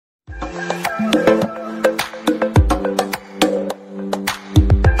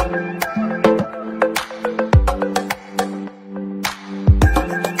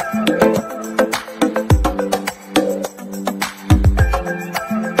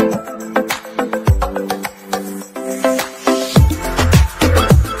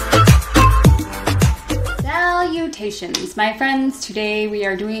My friends, today we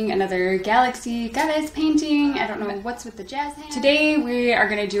are doing another Galaxy Goddess painting. I don't know what's with the jazz hands. Today we are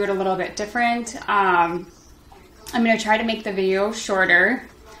going to do it a little bit different. I'm going to try to make the video shorter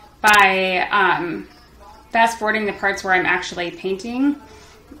by fast forwarding the parts where I'm actually painting,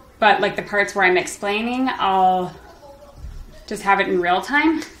 but like the parts where I'm explaining, I'll just have it in real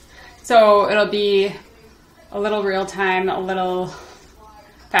time. So it'll be a little real time, a little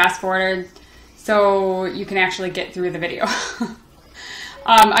fast forwarded, so you can actually get through the video.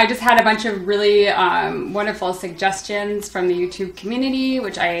 I just had a bunch of really wonderful suggestions from the YouTube community,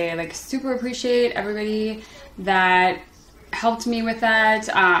 which I like super appreciate everybody that helped me with that,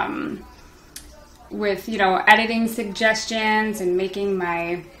 with, you know, editing suggestions and making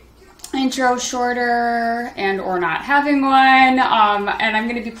my intro shorter and or not having one, and I'm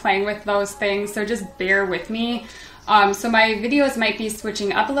going to be playing with those things, so just bear with me. So my videos might be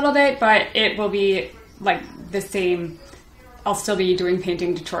switching up a little bit, but it will be like the same. I'll still be doing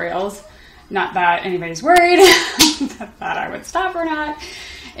painting tutorials. Not that anybody's worried that I would stop or not.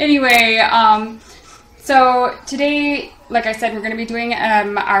 Anyway, so today, like I said, we're going to be doing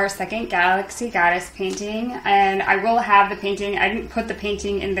our second Galaxy Goddess painting, and I will have the painting. I didn't put the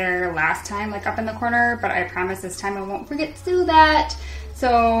painting in there last time, like up in the corner, but I promise this time I won't forget to do that.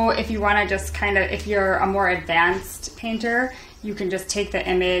 So if you want to just kind of, if you're a more advanced painter, you can just take the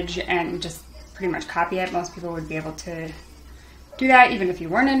image and just pretty much copy it. Most people would be able to do that, even if you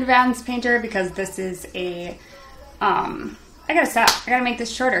weren't an advanced painter, because this is a, I gotta stop. I gotta make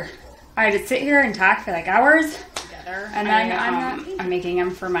this shorter. I had to sit here and talk for like hours together, and then I'm making them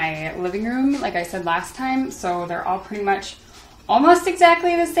for my living room, like I said last time, so they're all pretty much almost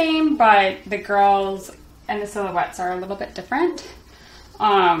exactly the same, but the girls and the silhouettes are a little bit different.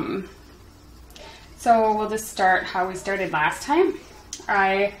 So we'll just start how we started last time.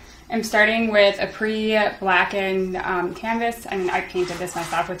 I am starting with a pre-blackened canvas, and I painted this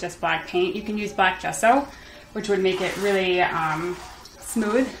myself with just black paint. You can use black gesso, which would make it really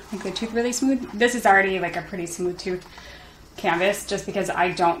smooth, make the tooth really smooth. This is already like a pretty smooth tooth canvas, just because I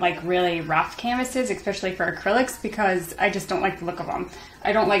don't like really rough canvases, especially for acrylics, because I just don't like the look of them.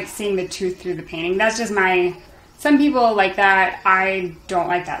 I don't like seeing the tooth through the painting. That's just my... Some people like that. I don't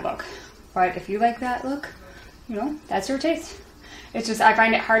like that look. But if you like that look, you know, that's your taste. It's just, I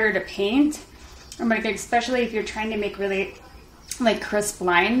find it harder to paint. But especially if you're trying to make really like crisp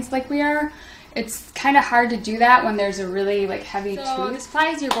lines like we are, it's kind of hard to do that when there's a really like heavy tooth. The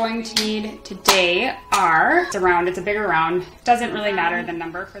supplies you're going to need today are, it's a round, it's a bigger round. Doesn't really matter the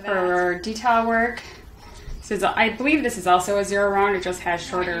number for that. For detail work. I believe this is also a 0 round, it just has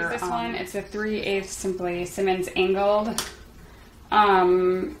shorter. This one, it's a 3/8 Simply Simmons angled.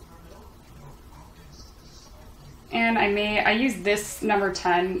 And I use this number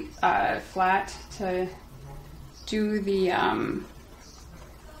 10 flat to do the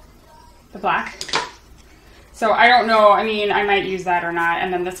black. So I don't know, I mean, I might use that or not.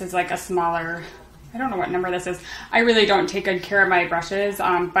 And then this is like a smaller, I don't know what number this is. I really don't take good care of my brushes,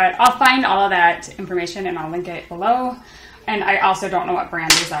 but I'll find all of that information and I'll link it below. And I also don't know what brand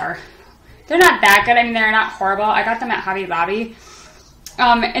these are. They're not that good. I mean, they're not horrible. I got them at Hobby Lobby.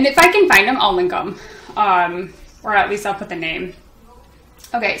 And if I can find them, I'll link them. Or at least I'll put the name.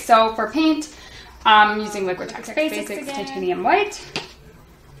 Okay, so for paint, I'm using Liquitex Basics Titanium White,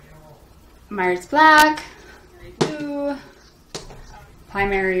 Myers Black, Blue,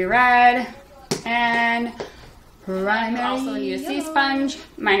 Primary Red, and primary. Also need a sea sponge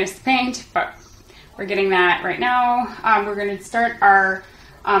minus the paint, but we're getting that right now. We're going to start our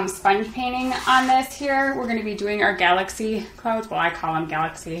sponge painting on this here. We're going to be doing our galaxy clouds. Well, I call them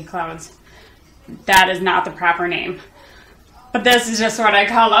galaxy clouds. That is not the proper name, but this is just what I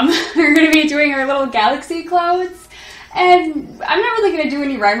call them. We're going to be doing our little galaxy clouds, and I'm not really going to do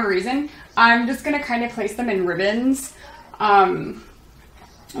any rhyme or reason. I'm just going to kind of place them in ribbons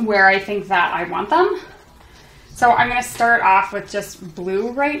where I think that I want them. So I'm going to start off with just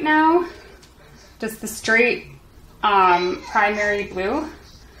blue right now, just the straight primary blue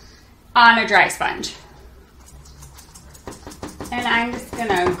on a dry sponge. And I'm just going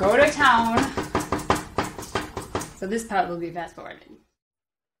to go to town. So this part will be fast forwarded.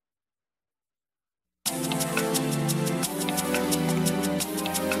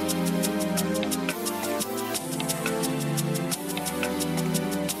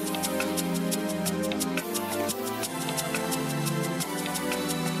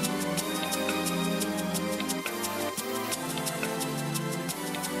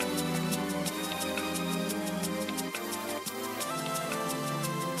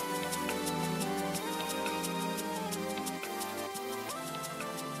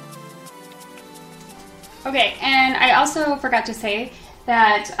 Okay, and I also forgot to say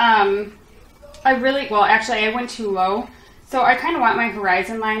that I went too low. So I kind of want my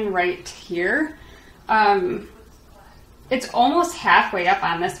horizon line right here. It's almost halfway up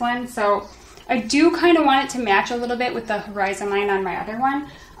on this one, so I do kind of want it to match a little bit with the horizon line on my other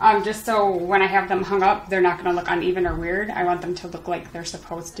one, just so when I have them hung up, they're not going to look uneven or weird. I want them to look like they're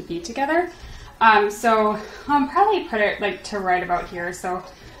supposed to be together. So I'll probably put it like to right about here, so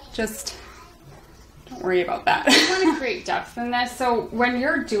just don't worry about that. I want to create depth in this, so when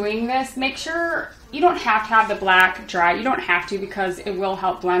you're doing this, make sure you don't have to have the black dry. You don't have to, because it will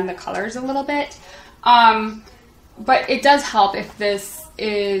help blend the colors a little bit. But it does help if this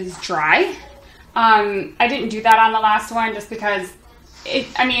is dry. I didn't do that on the last one just because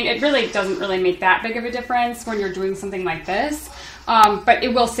it really doesn't really make that big of a difference when you're doing something like this. But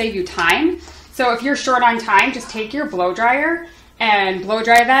it will save you time. So if you're short on time, just take your blow dryer and blow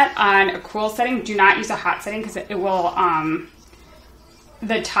dry that on a cool setting. Do not use a hot setting, because it will,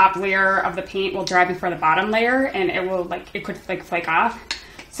 the top layer of the paint will dry before the bottom layer, and it could flake off.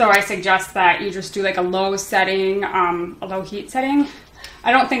 So I suggest that you just do like a low setting, a low heat setting.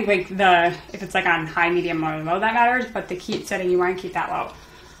 I don't think if it's like on high, medium, or low that matters, but the heat setting, you want to keep that low.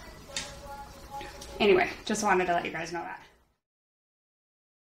 Anyway, just wanted to let you guys know that.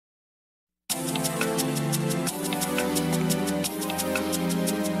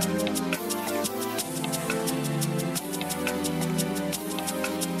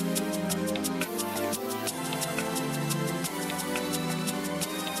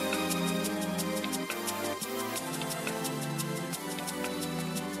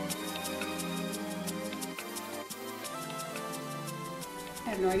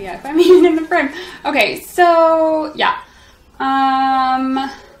 I have no idea if I'm even in the frame. Okay, so yeah.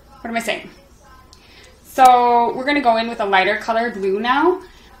 What am I saying? So we're gonna go in with a lighter colored blue now.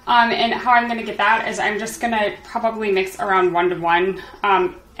 And how I'm gonna get that is I'm just gonna probably mix around 1 to 1.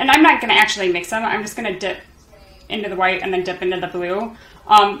 And I'm not gonna actually mix them. I'm just gonna dip into the white and then dip into the blue.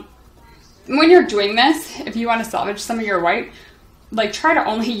 When you're doing this, if you want to salvage some of your white, like try to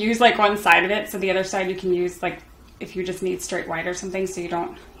only use like one side of it. So the other side you can use like if you just need straight white or something, so you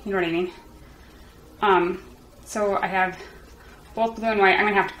don't, you know what I mean? So I have both blue and white. I'm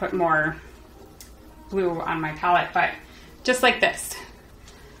gonna have to put more blue on my palette, but just like this.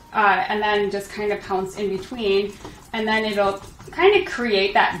 And then just kind of pounce in between, and then it'll kind of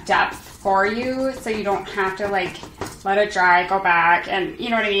create that depth for you, so you don't have to like let it dry, go back, and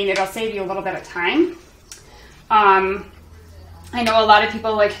you know what I mean? It'll save you a little bit of time. I know a lot of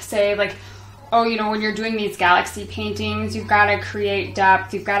people like say like, oh, you know, when you're doing these galaxy paintings, you've got to create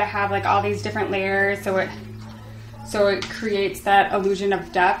depth. You've got to have like all these different layers, so it creates that illusion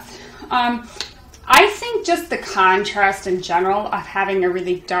of depth. I think just the contrast in general of having a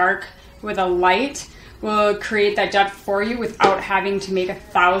really dark with a light will create that depth for you without having to make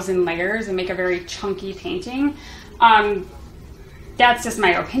 1,000 layers and make a very chunky painting. That's just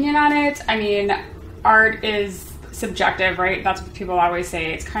my opinion on it. I mean, art is subjective, right? That's what people always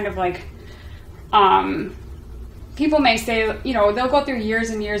say. It's kind of like, people may say, you know, they'll go through years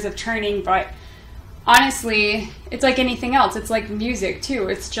and years of training, but honestly, it's like anything else. It's like music too.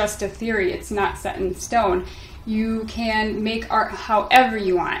 It's just a theory. It's not set in stone. You can make art however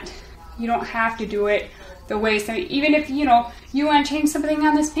you want. You don't have to do it the way even if, you know, you want to change something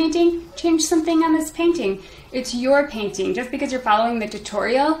on this painting, change something on this painting. It's your painting. Just because you're following the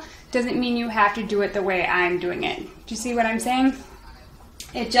tutorial doesn't mean you have to do it the way I'm doing it. Do you see what I'm saying?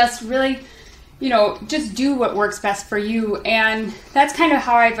 It just really, you know, just do what works best for you. And that's kind of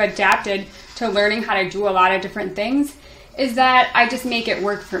how I've adapted to learning how to do a lot of different things, is that I just make it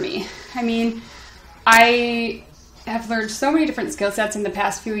work for me. I mean, I have learned so many different skill sets in the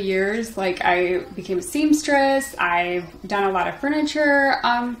past few years. Like I became a seamstress, I've done a lot of furniture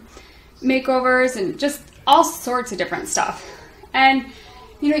makeovers, and just all sorts of different stuff. And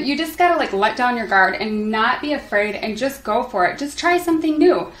you know, you just gotta like let down your guard and not be afraid and just go for it. Just try something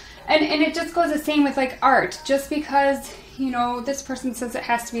new. And it just goes the same with like art. Just because, you know, this person says it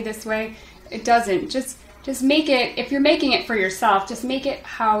has to be this way, it doesn't. Just make it, if you're making it for yourself, just make it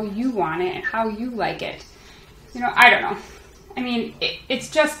how you want it and how you like it. You know, I don't know. I mean, it's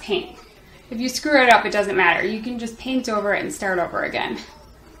just paint. If you screw it up, it doesn't matter. You can just paint over it and start over again.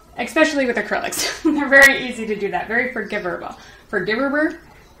 Especially with acrylics. They're very easy to do that. Very forgivable. Forgivable.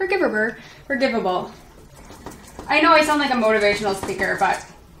 I know I sound like a motivational speaker, but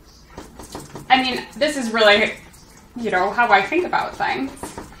I mean, this is really, you know, how I think about things.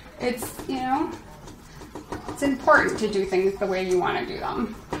 It's, you know, it's important to do things the way you want to do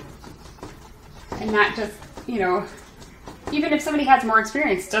them. And not just, you know, even if somebody has more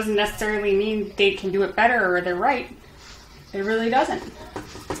experience, doesn't necessarily mean they can do it better or they're right. It really doesn't.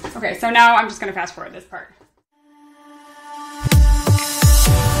 Okay, so now I'm just going to fast forward this part.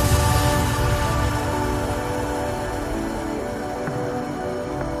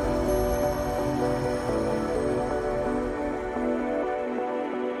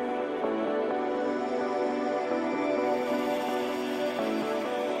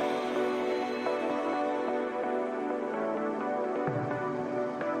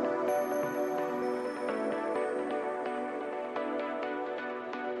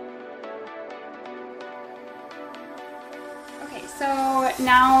 So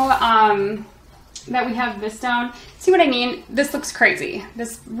now that we have this down, see what I mean? This looks crazy.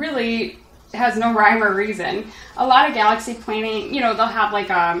 This really has no rhyme or reason. A lot of galaxy planning, you know, they'll have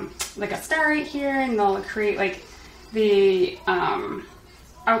like a star right here, and they'll create like the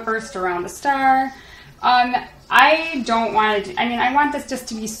outburst around the star. I don't want to, I mean, I want this just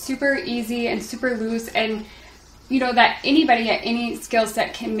to be super easy and super loose, and you know, that anybody at any skill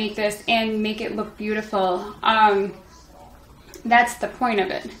set can make this and make it look beautiful. That's the point of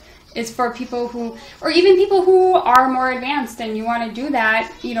it, is for people who, or even people who are more advanced and you want to do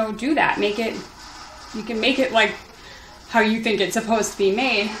that, you know, do that. Make it, you can make it like how you think it's supposed to be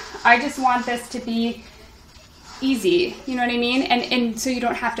made. I just want this to be easy, you know what I mean? And so you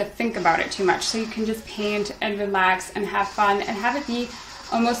don't have to think about it too much. So you can just paint and relax and have fun and have it be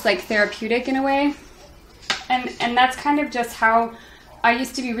almost like therapeutic in a way. And that's kind of just how I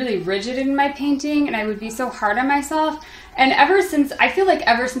used to be really rigid in my painting, and I would be so hard on myself. And ever since, I feel like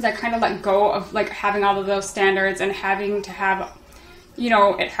ever since I kind of let go of like having all of those standards and having to have, you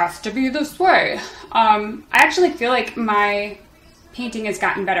know, it has to be this way, I actually feel like my painting has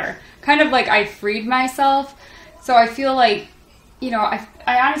gotten better. Kind of like I freed myself. So I feel like, you know, I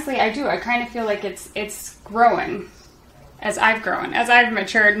honestly, I do. I kind of feel like it's growing as I've grown, as I've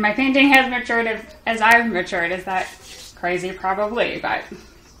matured. My painting has matured as I've matured. Is that crazy? Probably, but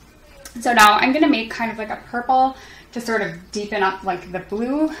so now I'm gonna make kind of like a purple to sort of deepen up like the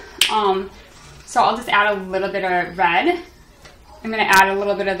blue. So I'll just add a little bit of red. I'm gonna add a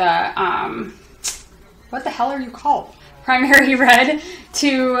little bit of the what the hell are you called? Primary red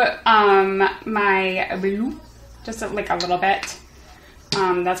to my blue, just like a little bit.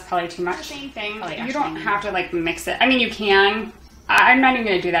 That's probably too much. Same thing. You don't have to like mix it. I mean, you can. I'm not even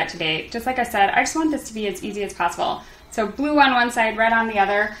gonna do that today. Just like I said, I just want this to be as easy as possible. So blue on one side, red on the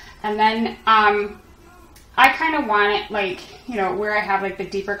other, and then I kind of want it like, you know, where I have like the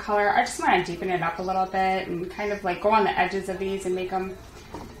deeper color, I just want to deepen it up a little bit and kind of like go on the edges of these and make them,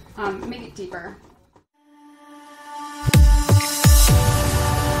 make it deeper.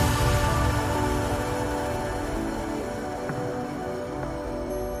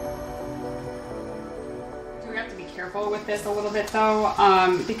 We have to be careful with this a little bit though,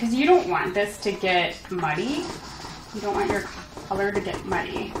 because you don't want this to get muddy. You don't want your color to get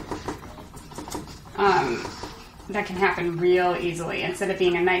muddy. That can happen real easily. Instead of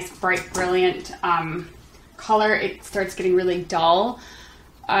being a nice, bright, brilliant color, it starts getting really dull.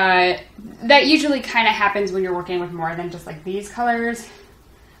 That usually kind of happens when you're working with more than just like these colors.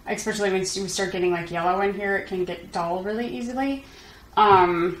 Especially when you start getting like yellow in here, it can get dull really easily.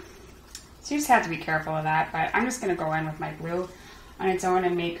 So you just have to be careful of that. But I'm just going to go in with my blue on its own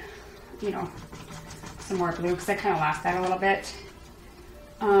and make, you know, some more blue, because I kind of lost that a little bit.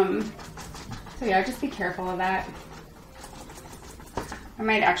 So yeah, just be careful of that. I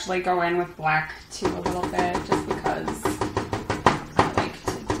might actually go in with black too a little bit, just because I like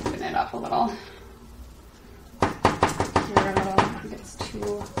to deepen it up a little. Here a little, I think it's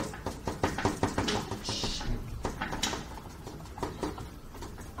too much.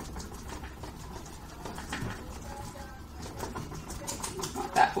 I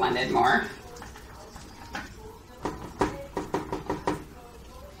want that blended more.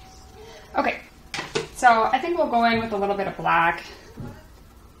 Okay, so I think we'll go in with a little bit of black.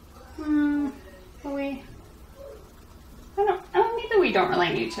 Will we? Maybe we don't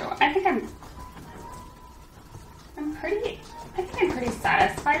really need to. I think I'm pretty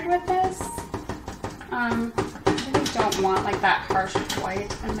satisfied with this. I really don't want like that harsh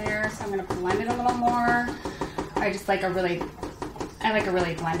white in there, so I'm gonna blend it a little more. I like a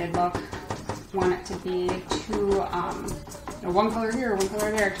really blended look. Want it to be too, you know, one color here, one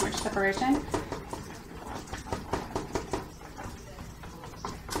color there, too much separation.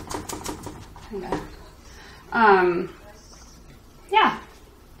 Yeah,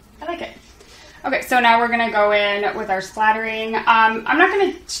 I like it. Okay, so now we're gonna go in with our splattering. I'm not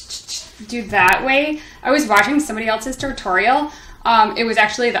gonna do that way. I was watching somebody else's tutorial. It was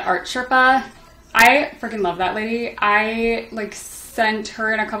actually the Art Sherpa I freaking love that lady. I like sent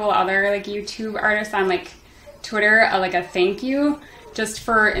her and a couple other like YouTube artists on like Twitter like a thank you just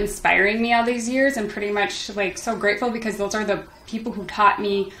for inspiring me all these years, and pretty much like so grateful because those are the people who taught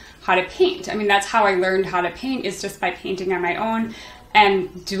me how to paint. I mean, that's how I learned how to paint, is just by painting on my own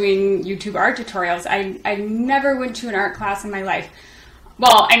and doing YouTube art tutorials. I never went to an art class in my life.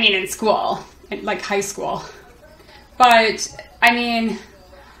 Well, I mean in school, like high school. But I mean,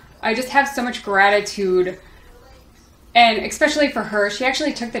 I just have so much gratitude, and especially for her, she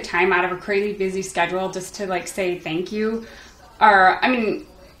actually took the time out of a crazy busy schedule just to like say thank you. Or, I mean,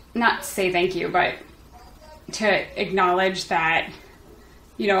 not say thank you, but to acknowledge that,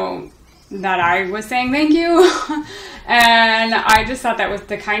 you know, that I was saying thank you. And I just thought that was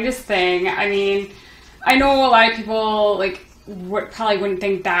the kindest thing. I mean, I know a lot of people like probably wouldn't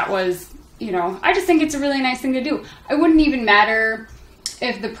think that was, you know, I just think it's a really nice thing to do. It wouldn't even matter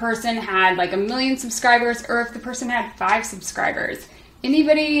if the person had like 1 million subscribers or if the person had 5 subscribers.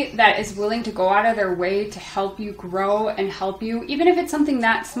 Anybody that is willing to go out of their way to help you grow and help you, even if it's something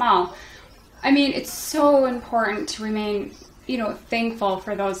that small. I mean, it's so important to remain, you know, thankful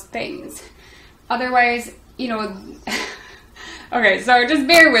for those things. Otherwise, you know, okay, so just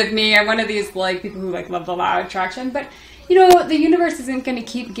bear with me. I'm one of these like people who like love the law of attraction, but you know, the universe isn't going to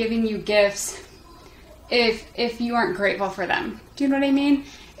keep giving you gifts if you aren't grateful for them. Do you know what I mean?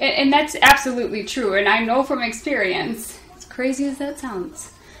 And that's absolutely true. And I know from experience, as crazy as that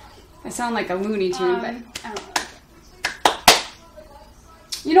sounds, I sound like a Looney Tune, but I don't know.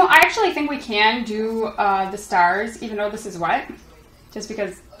 You know, I actually think we can do the stars, even though this is wet, just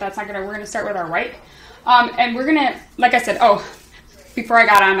because that's not gonna, we're gonna start with our white. And we're gonna, like I said, oh, before I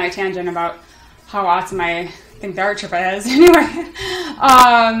got on my tangent about how awesome I think the art trip is, anyway,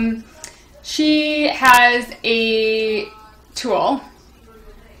 she has a tool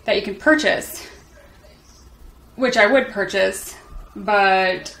that you can purchase, which I would purchase,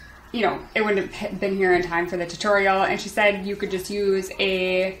 but you know, it wouldn't have been here in time for the tutorial. And she said you could just use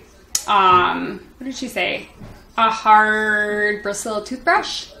a, what did she say? A hard bristle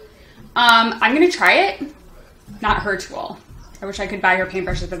toothbrush. I'm going to try it. Not her tool. I wish I could buy her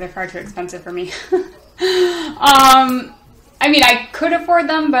paintbrushes, but they're far too expensive for me. I mean, I could afford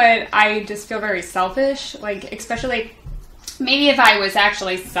them, but I just feel very selfish. Like, especially maybe if I was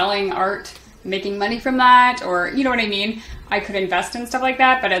actually selling art, making money from that, or you know what I mean, I could invest in stuff like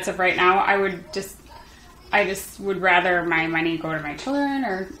that. But as of right now, I just would rather my money go to my children,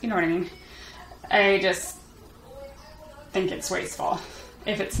 or you know what I mean. I just think it's wasteful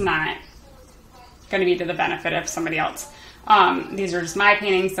if it's not going to be to the benefit of somebody else. These are just my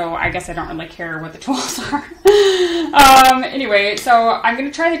paintings, so I guess I don't really care what the tools are. Anyway, so I'm going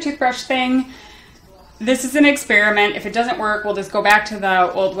to try the toothbrush thing. This is an experiment. If it doesn't work, we'll just go back to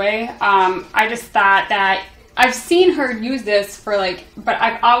the old way. I just thought that I've seen her use this for like, but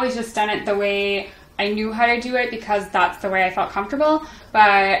I've always just done it the way I knew how to do it because that's the way I felt comfortable.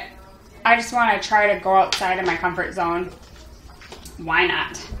 But I just want to try to go outside of my comfort zone. Why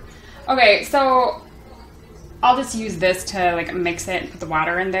not? Okay, so I'll just use this to like mix it and put the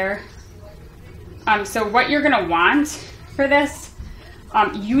water in there. So what you're gonna want for this,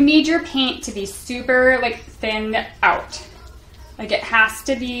 you need your paint to be super like thinned out. Like it has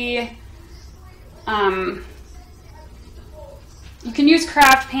to be, you can use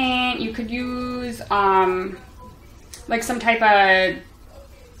craft paint, you could use like some type of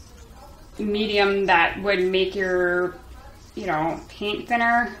medium that would make your, you know, paint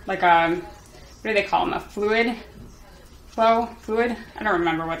thinner, like a, what do they call them, a fluid? Fluid? I don't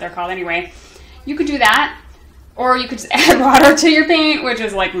remember what they're called. Anyway, you could do that, or you could just add water to your paint, which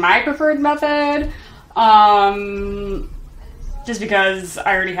is like my preferred method. Just because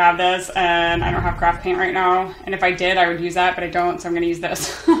I already have this and I don't have craft paint right now. And if I did, I would use that, but I don't, so I'm going to use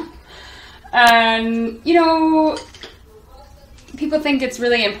this. And, you know, people think it's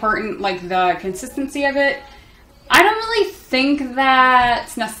really important, like the consistency of it. I don't really think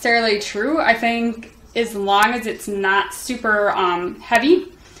that's necessarily true. I think as long as it's not super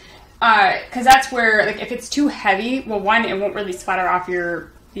heavy, because that's where, like, if it's too heavy, well, one, it won't really splatter off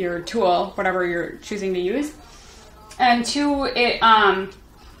your tool, whatever you're choosing to use. And two, it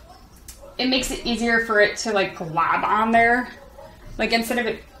makes it easier for it to like glob on there. Like instead of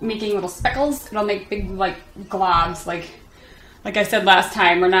it making little speckles, it'll make big like globs. Like I said last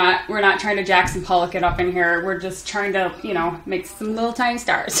time, we're not trying to Jackson Pollock it up in here. We're just trying to, you know, make some little tiny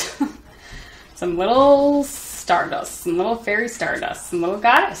stars. Some little stardust, some little fairy stardust, some little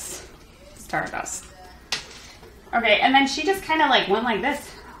goddess stardust. Okay, and then she just kind of like went like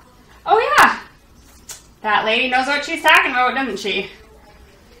this. Oh yeah! That lady knows what she's talking about, doesn't she?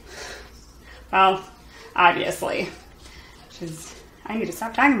 Well, obviously. I need to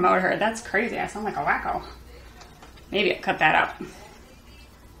stop talking about her. That's crazy. I sound like a wacko. Maybe I'll cut that out.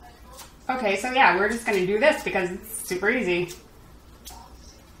 Okay, so yeah, we're just going to do this because it's super easy.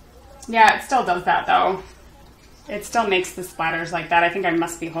 Yeah, it still does that though. It still makes the splatters like that. I think I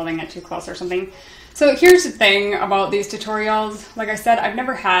must be holding it too close or something. So here's the thing about these tutorials. Like I said, I've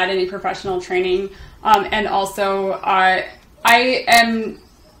never had any professional training. And also,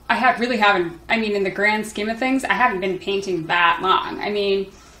 really haven't, I mean, in the grand scheme of things, I haven't been painting that long. I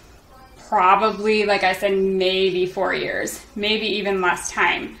mean, probably, like I said, maybe 4 years, maybe even less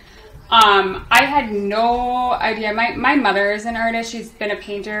time. I had no idea. My mother is an artist. She's been a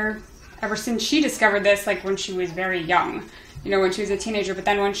painter ever since she discovered this, like when she was very young, you know, when she was a teenager. But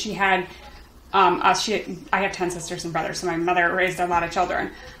then when she had us, I have 10 sisters and brothers, so my mother raised a lot of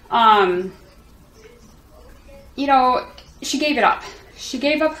children. You know, she gave it up. She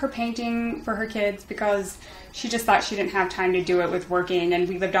gave up her painting for her kids because she just thought she didn't have time to do it with working, and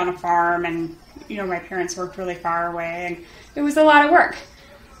we lived on a farm, and, you know, my parents worked really far away, and it was a lot of work.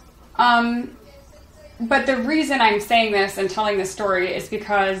 But the reason I'm saying this and telling this story is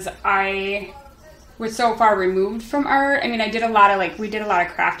because I was so far removed from art. I mean, we did a lot of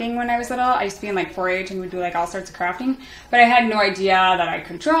crafting when I was little. I used to be in like 4-H and we'd do like all sorts of crafting, but I had no idea that I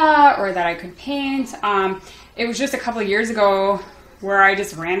could draw or that I could paint. It was just a couple of years ago where I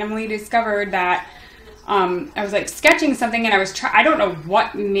just randomly discovered that I was like sketching something, and I don't know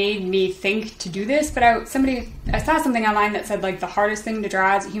what made me think to do this, but I saw something online that said like the hardest thing to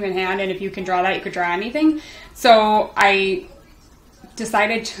draw is a human hand, and if you can draw that, you could draw anything. So I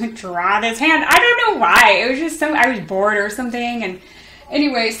decided to draw this hand. I don't know why. It was just I was bored or something, and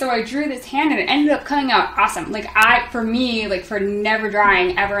anyway, so I drew this hand, and it ended up coming out awesome. Like for never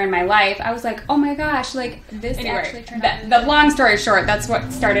drawing ever in my life, I was like, oh my gosh, like this actually turned out. The long story short, that's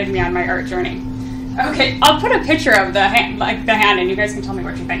what started me on my art journey. Okay, I'll put a picture of the hand, and you guys can tell me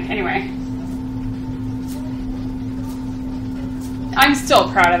what you think. Anyway, I'm still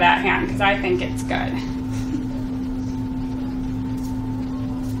proud of that hand because I think it's good.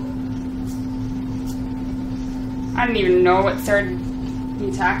 I don't even know what started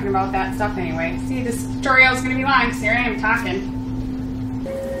me talking about that stuff anyway. See, this tutorial is going to be long, so here I am talking.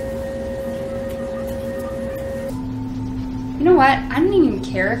 You know what? I don't even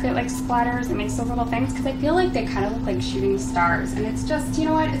care if it like splatters and makes those little things, because I feel like they kind of look like shooting stars, and it's just, you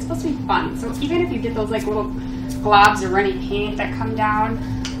know what? It's supposed to be fun. So even if you get those like little globs of runny paint that come down,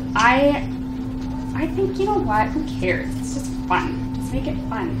 I think, you know what? Who cares? It's just fun. Just make it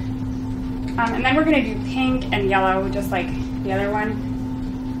fun. And then we're going to do pink and yellow, just like the other one.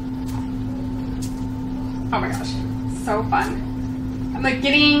 Oh my gosh, so fun. I'm like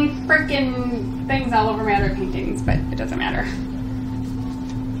getting freaking things all over my other paintings, but it doesn't matter.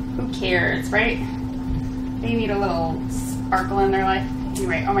 Who cares, right? They need a little sparkle in their life.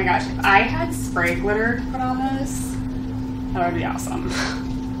 Anyway, oh my gosh, if I had spray glitter to put on this, that would be awesome.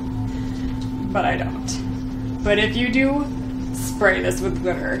 But I don't. But if you do, spray this with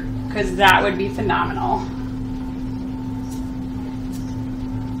glitter, because that would be phenomenal.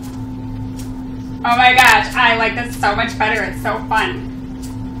 Oh my gosh, I like this so much better. It's so fun.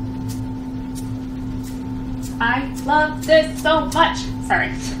 I love this so much. Sorry.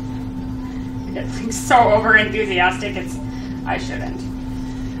 I get like so over enthusiastic. I shouldn't.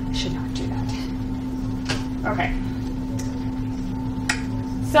 I should not do that. Okay.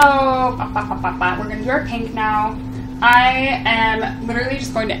 So, we're going to do our pink now. I am literally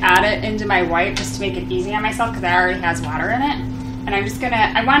just going to add it into my white just to make it easy on myself because it already has water in it. And I'm just gonna,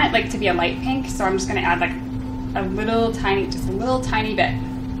 I want it like to be a light pink, so I'm just gonna add like a little tiny bit.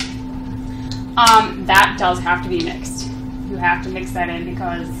 That does have to be mixed. You have to mix that in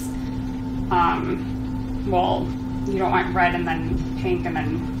because, well, you don't want red and then pink and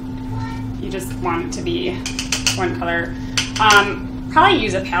then you just want it to be one color. Probably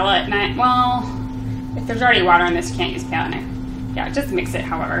use a palette, well, if there's already water in this, you can't use palette. Yeah, just mix it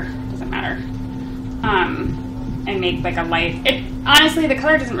however, doesn't matter. And make like a light. Honestly, the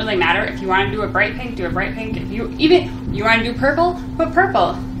color doesn't really matter. If you want to do a bright pink, do a bright pink. If you want to do purple, put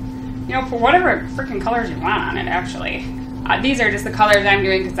purple. You know, for whatever freaking colors you want on it, actually. These are just the colors I'm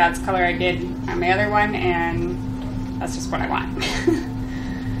doing because that's the color I did on my other one, and that's just what I want.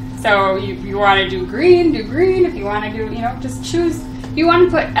 So if you want to do green, do green. If you want to do, you know, just choose. If you want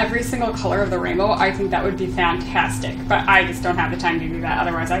to put every single color of the rainbow, I think that would be fantastic. But I just don't have the time to do that.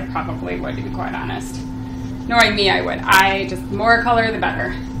 Otherwise, I probably would, to be quite honest. Knowing me, I would. Just more color, the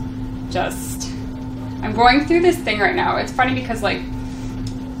better. I'm going through this thing right now. It's funny because, like,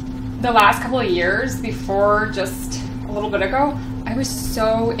 the last couple of years before just a little bit ago, I was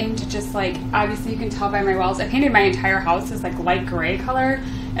so into just like, obviously you can tell by my walls, I painted my entire house this like light gray color,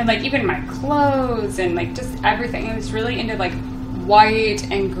 and like even my clothes and like just everything. I was really into like white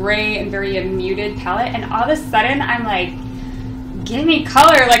and gray and very muted palette, and all of a sudden I'm like, give me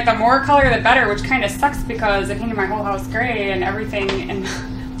color, like the more color the better, which kind of sucks because I painted my whole house gray and everything, and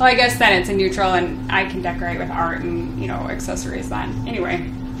well, I guess then it's a neutral and I can decorate with art and, you know, accessories then. Anyway,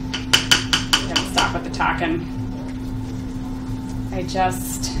 I'm gonna stop with the talking. I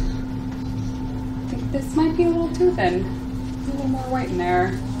just think this might be a little too thin. A little more white in there.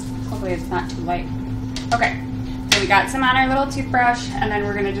 Hopefully it's not too light. Okay, so we got some on our little toothbrush, and then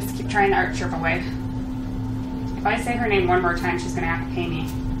we're gonna just keep trying the art strip away. If I say her name one more time, she's gonna have to pay me.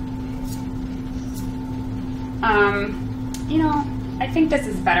 You know, I think this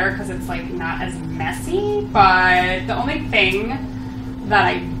is better because it's like not as messy, but the only thing that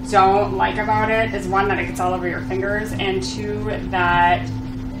I don't like about it is, one, that it gets all over your fingers, and two, that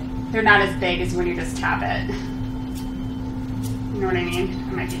they're not as big as when you just tap it. You know what I mean?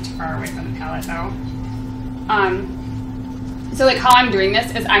 I might be too far away from the palette though. So like how I'm doing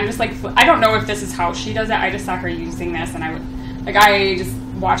this is I'm just like, I don't know if this is how she does it. I just saw her using this, and I just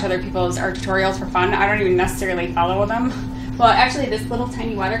watch other people's art tutorials for fun. I don't even necessarily follow them. Well, actually this little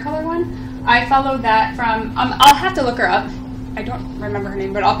tiny watercolor one, I followed that from, I'll have to look her up. I don't remember her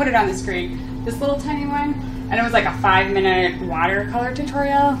name, but I'll put it on the screen. This little tiny one, and it was like a 5-minute watercolor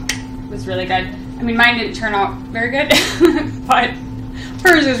tutorial. It was really good. I mean, mine didn't turn out very good, but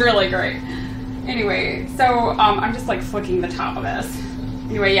hers is really great. Anyway, so I'm just like flicking the top of this.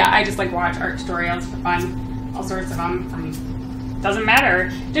 Anyway, yeah, I just like watch art tutorials for fun. All sorts of them. Doesn't matter.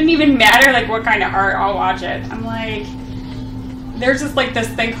 Didn't even matter like what kind of art, I'll watch it. I'm like, there's just like this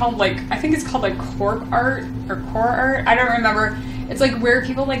thing called like, I think it's called like corp art or core art. I don't remember. It's like where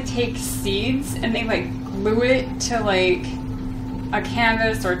people like take seeds and they like glue it to like a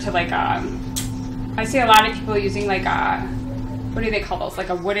canvas or to like I see a lot of people using like what do they call those? Like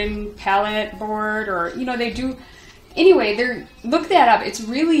a wooden palette board, or, you know, they do. Anyway, look that up. It's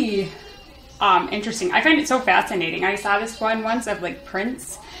really interesting. I find it so fascinating. I saw this one once of like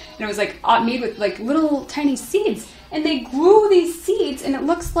prints, and it was like made with like little tiny seeds, and they glue these seeds, and it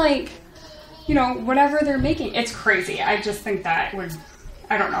looks like, you know, whatever they're making. It's crazy. I just think that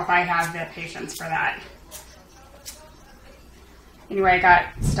I don't know if I have the patience for that. Anyway, I got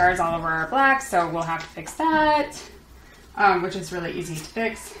stars all over our black, so we'll have to fix that. Which is really easy to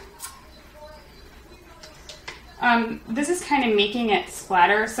fix. This is kind of making it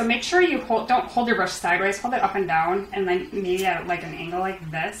splatter, so make sure you don't hold your brush sideways, hold it up and down, and then maybe at like an angle like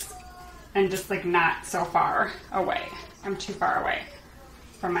this, and just like not so far away. I'm too far away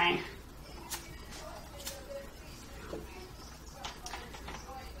from my...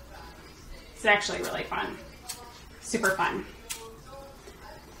 It's actually really fun. Super fun.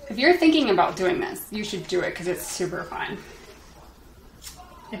 If you're thinking about doing this, you should do it because it's super fun.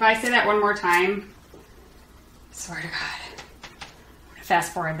 If I say that one more time, I swear to God.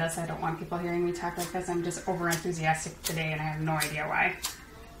 Fast forward this. I don't want people hearing me talk like this. I'm just over enthusiastic today and I have no idea why.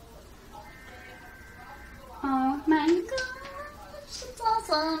 Oh my gosh, it's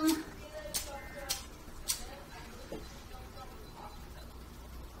awesome.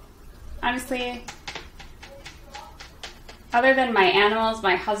 Honestly, other than my animals,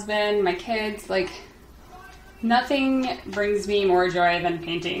 my husband, my kids, like, nothing brings me more joy than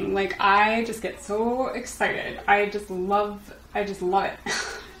painting. Like, I just get so excited. I just love it.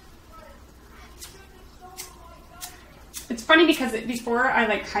 It's funny because before I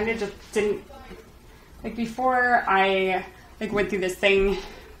like kind of just didn't, like before I like went through this thing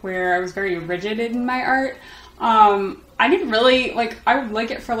where I was very rigid in my art, I didn't really, like, I would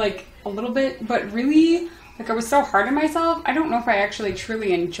like it for like a little bit, but really, like, I was so hard on myself. I don't know if I actually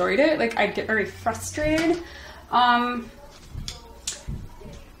truly enjoyed it. Like, I'd get very frustrated.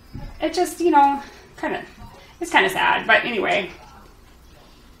 It just, you know, it's kind of sad. But anyway,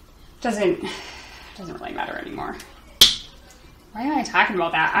 doesn't really matter anymore. Why am I talking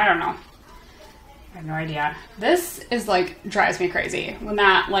about that? I don't know. I have no idea. This is like, drives me crazy. When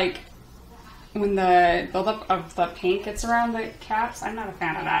the buildup of the paint gets around the caps, I'm not a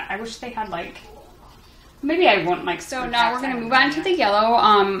fan of that. I wish they had like, maybe I wouldn't like. So now we're going to move on to the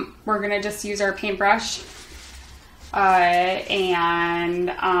yellow. We're going to just use our paintbrush. And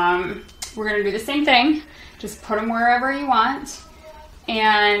we're going to do the same thing. Just put them wherever you want.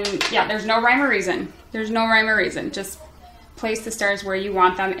 And yeah, there's no rhyme or reason. There's no rhyme or reason. Just place the stars where you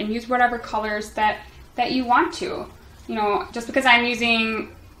want them and use whatever colors that you want to. You know, just because I'm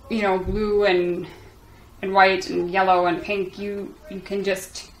using, you know, blue and white and yellow and pink, you can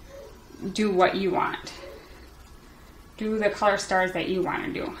just do what you want. do the color stars that you want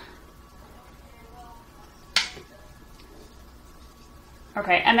to do.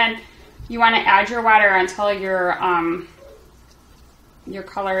 Okay, and then you want to add your water until your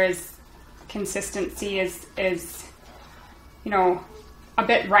color is consistency is you know, a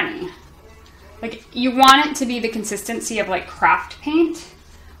bit runny. Like, you want it to be the consistency of like craft paint.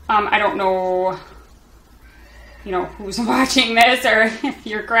 I don't know, you know, who's watching this, or if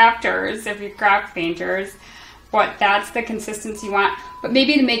you're crafters, if you're craft painters, but that's the consistency you want. But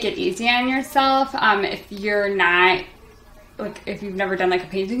maybe to make it easy on yourself, if you're not, like, if you've never done like a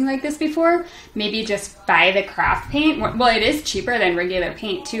painting like this before, maybe just buy the craft paint. Well, it is cheaper than regular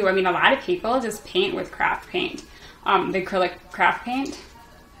paint too. I mean, a lot of people just paint with craft paint, the acrylic craft paint.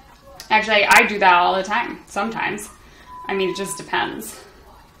 Actually, I do that all the time, sometimes. I mean, it just depends.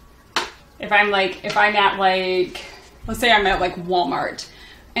 If I'm at like, let's say I'm at like Walmart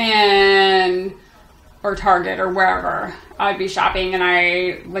or Target or wherever, I'd be shopping and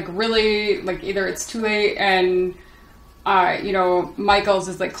I like really, like, either it's too late and you know, Michael's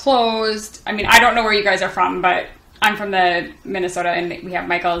is like closed. I mean, I don't know where you guys are from, but I'm from the Minnesota, and we have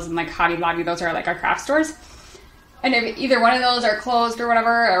Michael's and like Hobby Lobby. Those are like our craft stores. And if either one of those are closed or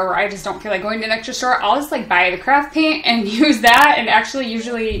whatever, or I just don't feel like going to an extra store, I'll just like buy the craft paint and use that. And actually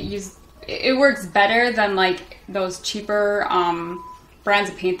usually it works better than like those cheaper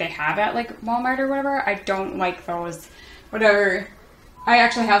brands of paint they have at like Walmart or whatever. I don't like those, whatever. I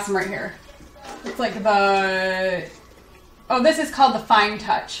actually have some right here. It's like this is called the Fine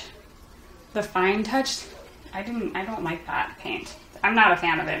Touch. The Fine Touch? I don't like that paint. I'm not a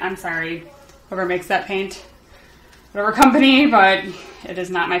fan of it. I'm sorry, whoever makes that paint, whatever company, but it is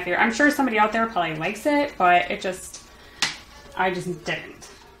not my favorite. I'm sure somebody out there probably likes it, but I just didn't.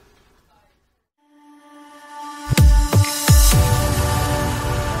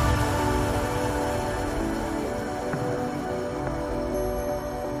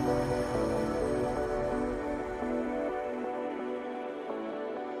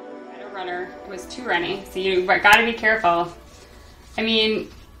 It was too runny, so you gotta be careful. I mean,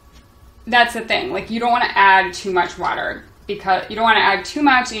 that's the thing. Like, you don't want to add too much water, because you don't want to add too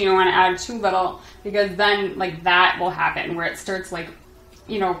much and you don't want to add too little, because then like that will happen where it starts like,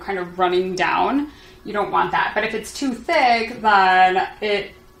 you know, kind of running down. You don't want that. But if it's too thick, then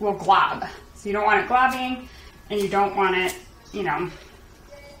it will glob. So you don't want it globbing, and you don't want it, you know, you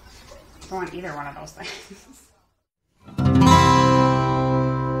don't want either one of those things.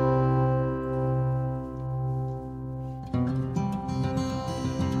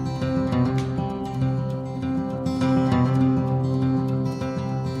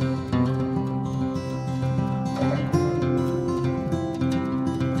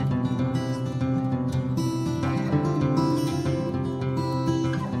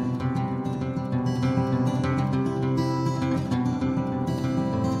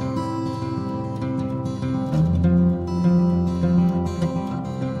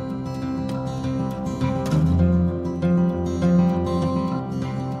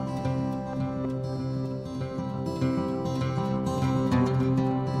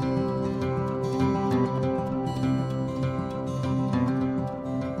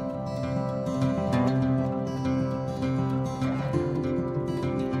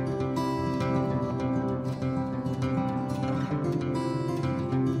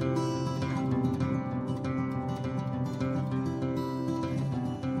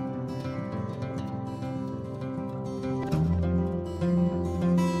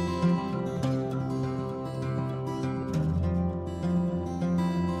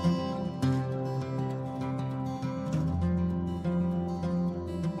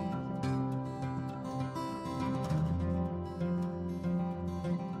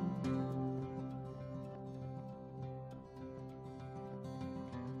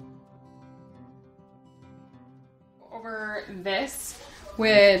 Over this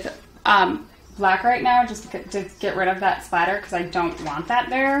with black right now, just to get rid of that splatter, because I don't want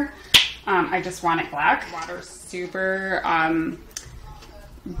that there. I just want it black. Water's super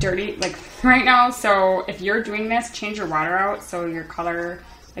dirty like right now, so if you're doing this, change your water out so your color,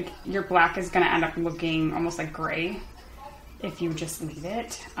 like your black, is going to end up looking almost like gray if you just leave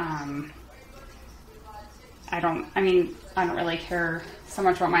it. I don't really care so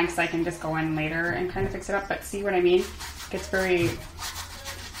much about mine, because I can just go in later and kind of fix it up, but see what I mean? It gets very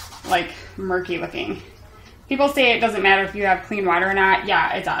like murky looking. People say it doesn't matter if you have clean water or not.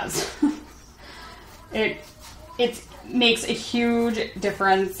 Yeah, it does. It makes a huge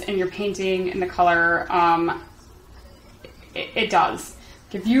difference in your painting and the color. It does.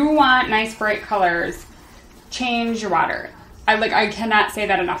 If you want nice bright colors, change your water. I cannot say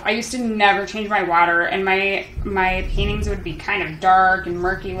that enough. I used to never change my water, and my paintings would be kind of dark and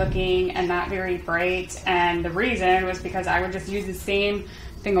murky looking and not very bright. And the reason was because I would just use the same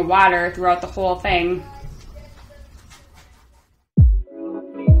thing of water throughout the whole thing.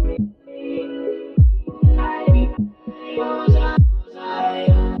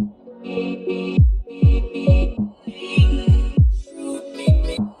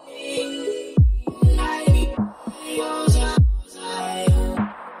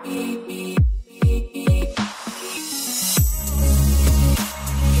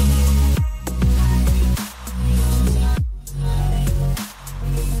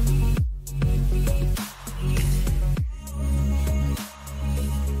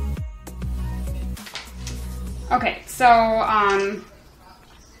 Okay, so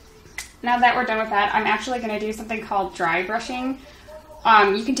now that we're done with that, I'm actually going to do something called dry brushing.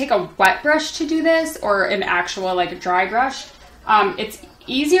 You can take a wet brush to do this, or an actual like dry brush. It's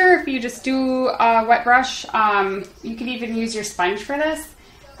easier if you just do a wet brush. You can even use your sponge for this.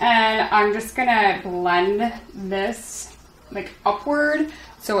 And I'm just going to blend this like upward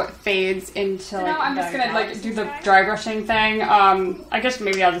so it fades into so like, now I'm just gonna like do the dry brushing thing. I guess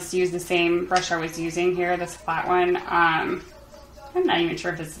maybe I'll just use the same brush I was using here, this flat one. I'm not even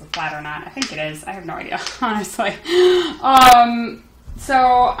sure if this is flat or not. I think it is. I have no idea, honestly. So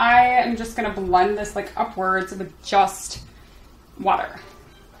I am just gonna blend this like upwards with just water.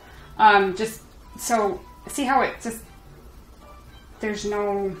 Just so see how it just there's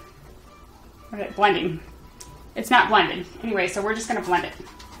no blending. It's not blended. Anyway, so we're just going to blend it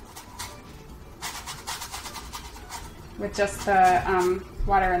with just the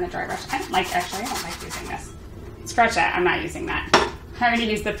water and the dry brush. I don't like using this. Scratch that. I'm not using that. I'm going to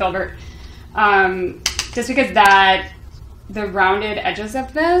use the filbert. Just because the rounded edges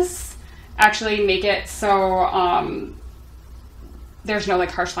of this actually make it so there's no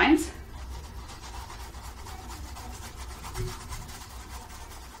like harsh lines.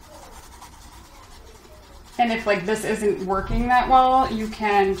 And if like this isn't working that well, you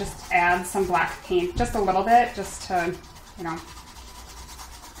can just add some black paint, just a little bit, just to, you know,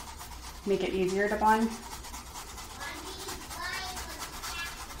 make it easier to blend.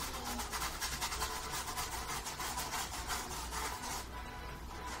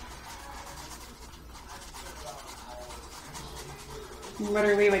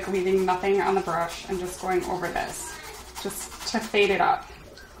 Literally like leaving nothing on the brush and just going over this, just to fade it up.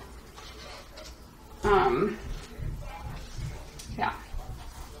 Yeah.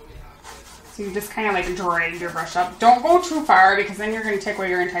 So you just kind of like drag your brush up. Don't go too far because then you're going to take away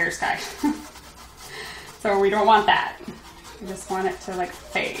your entire sky. So we don't want that. We just want it to like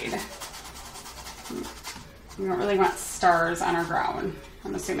fade. We don't really want stars on our ground,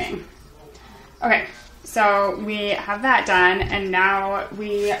 I'm assuming. Okay, so we have that done, and now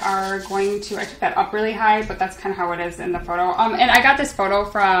we are going to, I took that up really high, but that's kind of how it is in the photo. And I got this photo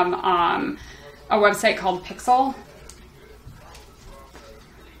from a website called Pixel.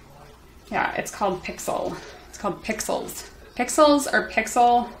 Yeah, it's called Pixel. It's called Pixels. Pixels or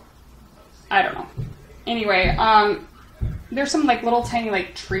Pixel? I don't know. Anyway, there's some like little tiny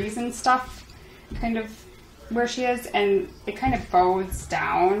like trees and stuff kind of where she is, and it kind of bows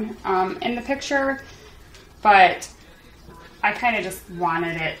down in the picture, but I kind of just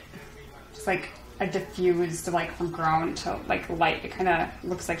wanted it just like a diffused like from ground to like light. It kind of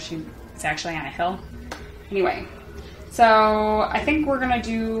looks like she's actually on a hill. Anyway, so I think we're gonna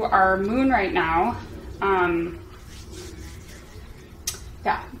do our moon right now.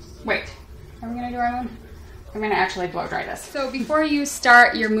 Yeah, wait, are we gonna do our moon? I'm gonna actually blow dry this. So before you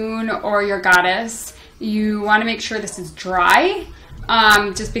start your moon or your goddess, you want to make sure this is dry,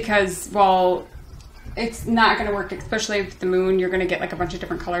 just because, well, it's not going to work, especially with the moon. You're going to get like a bunch of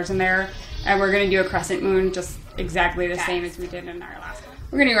different colors in there, and we're going to do a crescent moon just exactly the same as we did in our last one.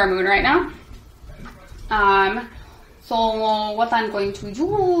 We're going to do our moon right now. So what I'm going to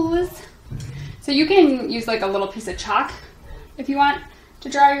use, so you can use like a little piece of chalk if you want to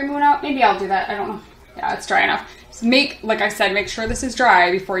dry your moon out. Maybe I'll do that. I don't know. Yeah, it's dry enough. Just like I said, make sure this is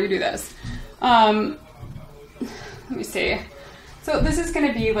dry before you do this. Let me see. So this is going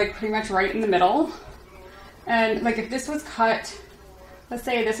to be like pretty much right in the middle. And like if this was cut, let's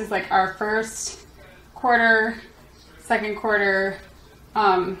say this is like our first quarter, second quarter,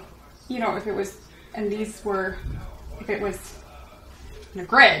 you know, if it was, and these were, if it was in a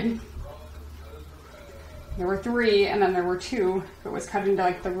grid, there were 3 and then there were 2, if it was cut into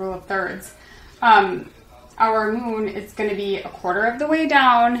like the rule of thirds. Our moon is going to be a quarter of the way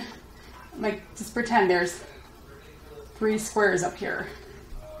down. Like, just pretend there's 3 squares up here.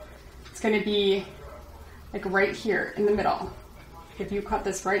 It's going to be like right here in the middle. If you cut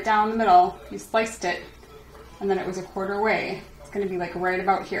this right down the middle, you sliced it, and then it was a quarter away, it's going to be like right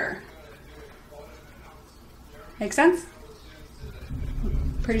about here. Make sense?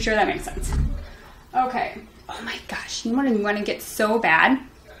 Pretty sure that makes sense. Okay. Oh my gosh, you want to get so bad?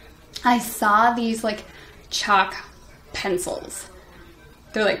 I saw these like chalk pencils.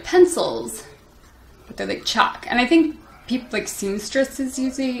 They're like pencils, but they're like chalk. And I think people like seamstresses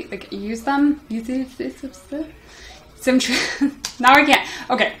usually like use them. Now I can't.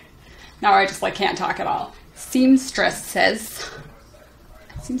 Okay. Now I just like can't talk at all. Seamstresses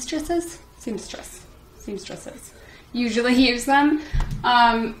usually use them.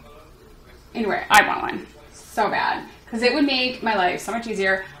 Anyway, I want one so bad because it would make my life so much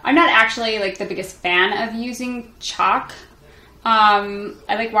easier. I'm not actually like the biggest fan of using chalk. I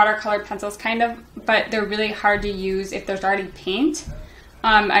like watercolor pencils kind of, but they're really hard to use if there's already paint.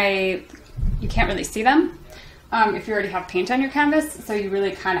 You can't really see them if you already have paint on your canvas, so you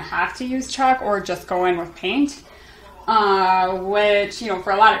really kind of have to use chalk or just go in with paint, which, you know,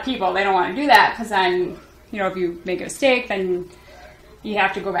 for a lot of people, they don't want to do that because then, you know, if you make a mistake, then you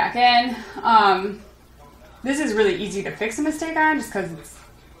have to go back in. This is really easy to fix a mistake on just because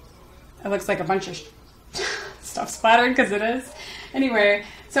it looks like a bunch of stuff splattered, because it is. Anyway,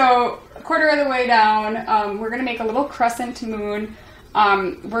 so a quarter of the way down, we're going to make a little crescent moon.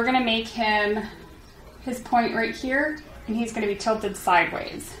 We're going to make his point right here, and he's going to be tilted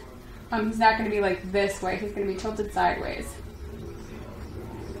sideways. He's not going to be like this way. He's going to be tilted sideways.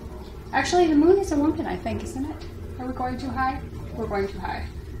 Actually, the moon is a woman, I think, isn't it? Are we going too high? We're going too high.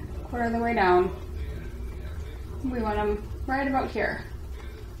 Quarter of the way down. We want him right about here.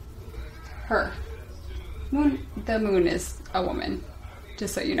 Her. The moon is a woman,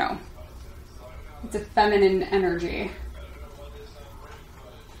 just so you know. It's a feminine energy.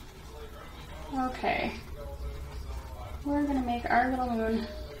 Okay. We're going to make our little moon,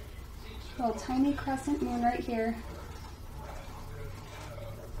 a little tiny crescent moon right here.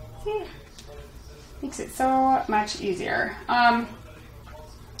 See? Makes it so much easier.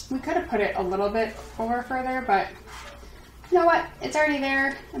 We could have put it a little bit over further, but you know what? It's already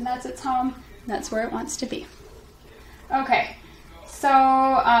there, and that's its home. That's where it wants to be. Okay,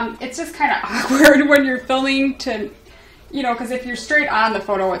 so it's just kind of awkward when you're filming to, you know, because if you're straight on the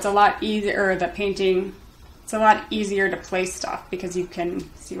photo, it's a lot easier, the painting, it's a lot easier to place stuff because you can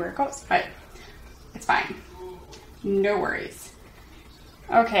see where it goes, but it's fine. No worries.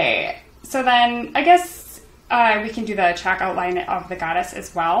 Okay, so then I guess we can do the chalk outline of the goddess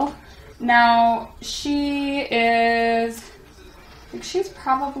as well. Now, she is, like, she's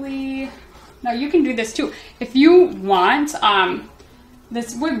probably, no, you can do this too. If you want,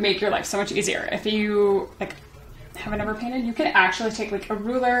 this would make your life so much easier. If you, like, haven't ever painted, you can actually take, like, a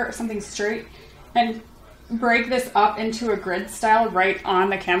ruler or something straight and break this up into a grid style right on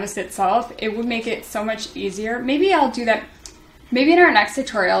the canvas itself. It would make it so much easier. Maybe I'll do that. Maybe in our next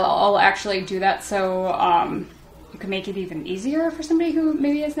tutorial, I'll actually do that so you can make it even easier for somebody who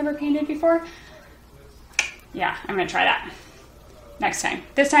maybe has never painted before. Yeah, I'm going to try that next time.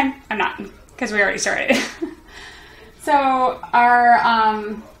 This time, I'm not, because we already started. So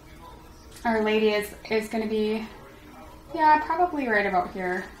our lady is going to be, yeah, probably right about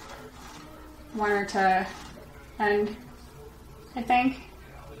here. Want her to end, I think.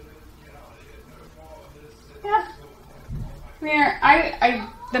 Yeah. I mean,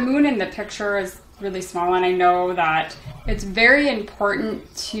 the moon in the picture is really small, and I know that it's very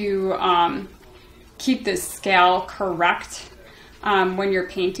important to keep the scale correct when you're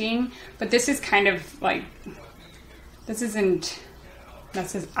painting. But this is kind of like, this is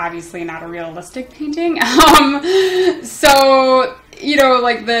obviously not a realistic painting. So, you know,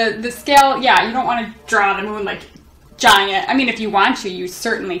 like the scale, yeah, you don't want to draw the moon like giant. I mean, if you want to, you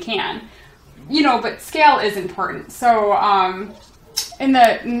certainly can. You know, but scale is important. So in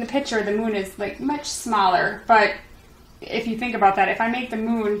the picture, the moon is like much smaller. But if you think about that, if I make the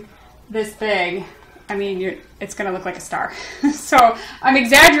moon this big, I mean, it's going to look like a star. So I'm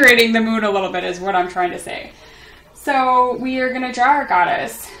exaggerating the moon a little bit is what I'm trying to say. So we are going to draw our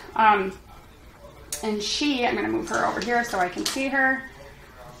goddess. And I'm going to move her over here so I can see her.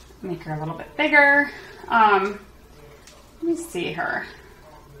 Make her a little bit bigger. Let me see her.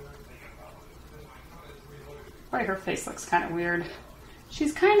 Boy, her face looks kind of weird.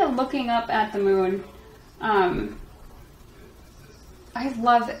 She's kind of looking up at the moon. I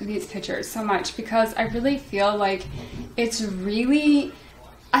love these pictures so much because I really feel like it's really,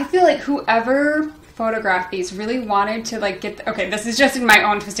 I feel like whoever photographed these really wanted to like get, okay, this is just in my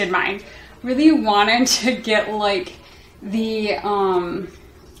own twisted mind, really wanted to get like the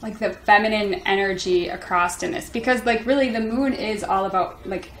like the feminine energy across in this, because like really the moon is all about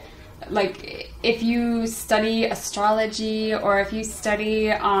like if you study astrology, or if you study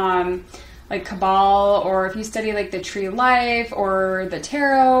like Kabbalah, or if you study like the tree of life or the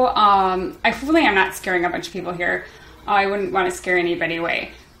tarot, hopefully I'm not scaring a bunch of people here. I wouldn't want to scare anybody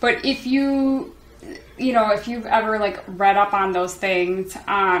away. But if you know, if you've ever like read up on those things,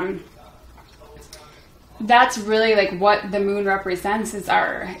 that's really like what the moon represents, is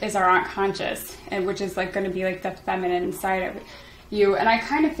our unconscious, and which is like going to be like the feminine side of you. And I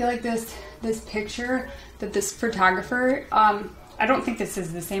kind of feel like this picture that this photographer, I don't think this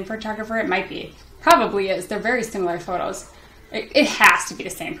is the same photographer. It might be. Probably is. They're very similar photos. It has to be the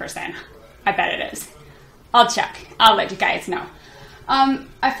same person. I bet it is. I'll check. I'll let you guys know.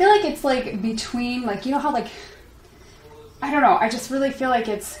 I feel like it's like between, like, you know how like, I don't know. I just really feel like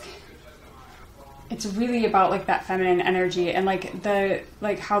it's really about like that feminine energy, and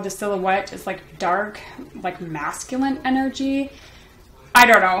like how the silhouette is like dark, like masculine energy. I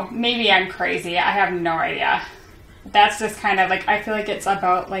don't know. Maybe I'm crazy. I have no idea. That's just kind of like, I feel like it's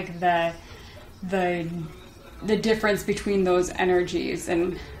about like the difference between those energies,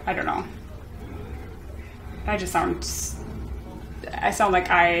 and I don't know. I sound like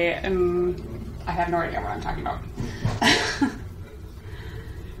I have no idea what I'm talking about.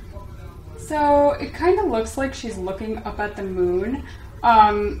 So it kind of looks like she's looking up at the moon.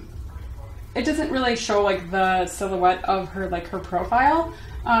 It doesn't really show like the silhouette of her, like her profile.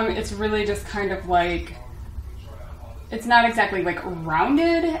 It's really just kind of like, it's not exactly like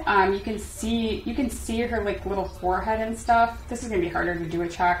rounded. You can see her like little forehead and stuff. This is gonna be harder to do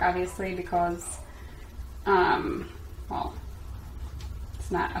with chalk, obviously, because well,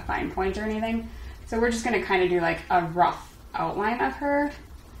 it's not a fine point or anything. So we're just gonna kind of do like a rough outline of her,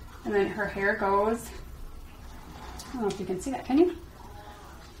 and then her hair goes. I don't know if you can see that. Can you?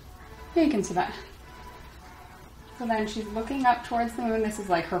 Yeah, you can see that. So then she's looking up towards the moon. This is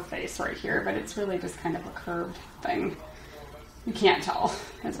like her face right here, but it's really just kind of a curved thing. You can't tell,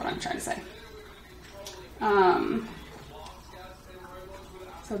 is what I'm trying to say.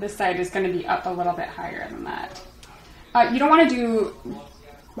 So this side is going to be up a little bit higher than that. You don't want to do,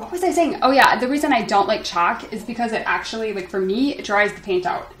 what was I saying? Oh yeah, the reason I don't like chalk is because it actually, like for me, it dries the paint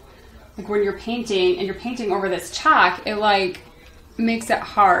out. Like when you're painting and you're painting over this chalk, it like makes it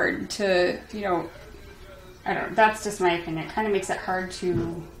hard to, you know, I don't know, that's just my opinion. It kind of makes it hard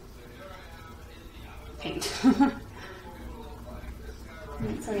to paint.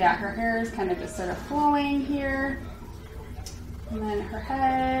 So yeah, her hair is kind of just sort of flowing here. And then her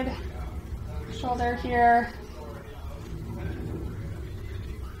head, shoulder here.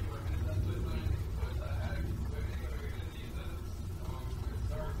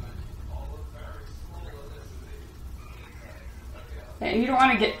 And you don't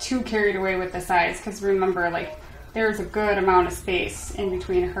want to get too carried away with the size, because remember, like, there's a good amount of space in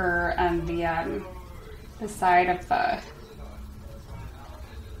between her and the side of the.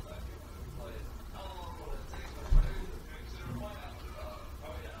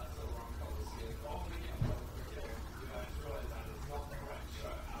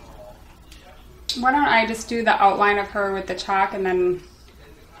 Why don't I just do the outline of her with the chalk, and then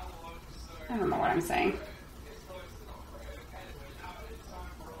I don't know what I'm saying.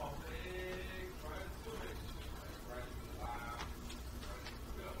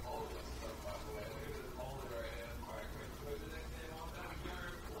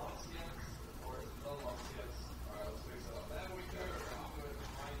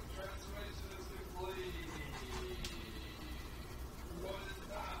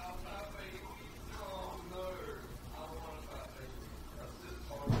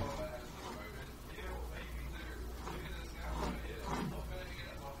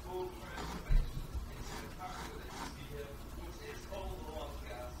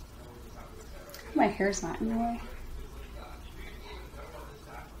 My hair's not in the way.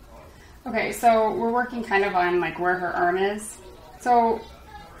 Okay, so we're working kind of on like where her arm is. So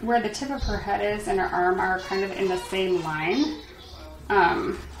where the tip of her head is and her arm are kind of in the same line.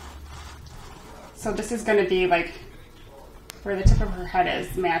 So this is going to be like where the tip of her head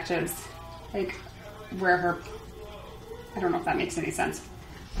is matches like where her, I don't know if that makes any sense,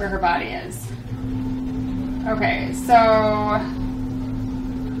 where her body is. Okay, so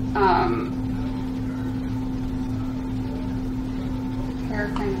hair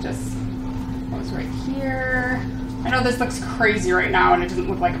kind of just goes right here. I know this looks crazy right now and it doesn't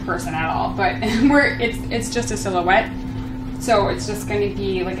look like a person at all, but it's just a silhouette. So it's just going to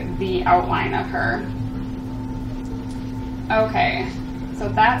be like the outline of her. Okay, so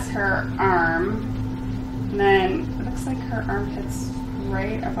that's her arm. And then it looks like her armpits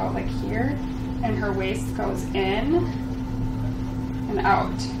right about like here, and her waist goes in and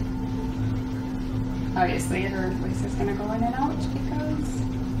out. Obviously her waist is gonna go in and out because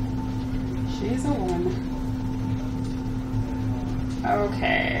she's a woman.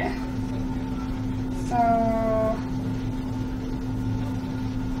 Okay, so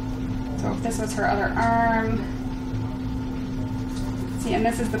if this was her other arm, see, and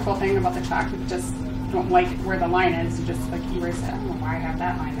this is the cool thing about the chalk, you just don't like where the line is, you just like erase it. I don't know why I have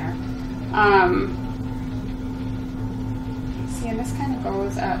that line there. See, and this kind of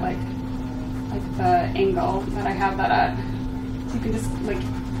goes at like the angle that I have that at. So you can just like,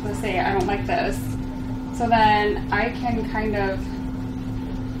 let's say I don't like this. So then I can kind of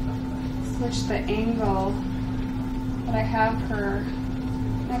switch the angle that I have her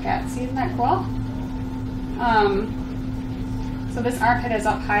neck at. See, isn't that cool? So this armpit is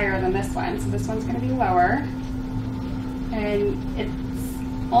up higher than this one. So this one's gonna be lower. And it's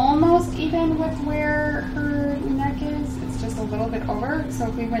almost even with where her neck is. It's just a little bit over. So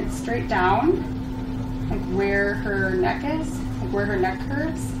if we went straight down, like where her neck is, like where her neck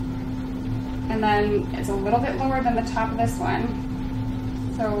curves, and then it's a little bit lower than the top of this one.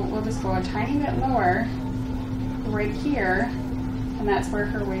 So we'll just go a tiny bit lower right here, and that's where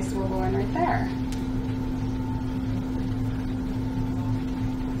her waist will go in right there.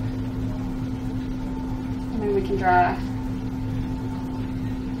 And then we can draw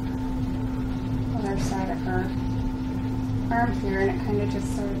other side of her arm here, and it kind of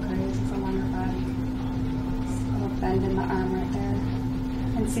just sort of grazes along her body. Just a little bend in the arm right there.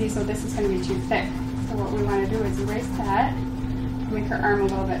 And see, so this is going to be too thick. So what we want to do is erase that, make her arm a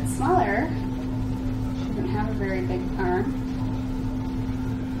little bit smaller. She doesn't have a very big arm.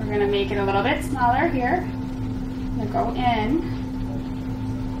 We're going to make it a little bit smaller here. I'm going to go in.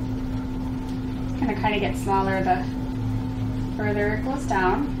 It's going to kind of get smaller the further it goes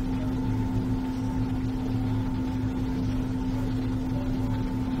down.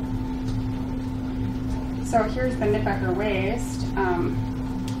 So here's the nip at her waist.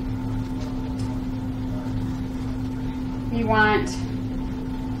 We want,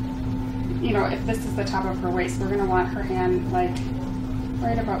 you know, if this is the top of her waist, we're going to want her hand like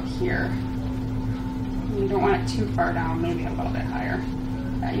right about here. You don't want it too far down, maybe a little bit higher.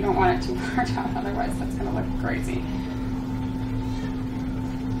 Yeah, you don't want it too far down, otherwise that's going to look crazy.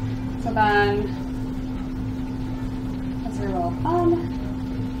 So then, that's her little thumb,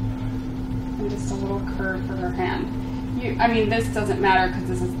 and just a little curve for her hand. I mean, this doesn't matter because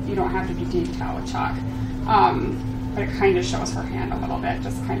this is, you don't have to be detailed with chalk. But it kind of shows her hand a little bit,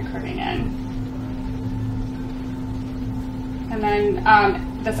 just kind of curving in. And then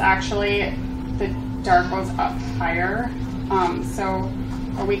this actually, the dark goes up higher. So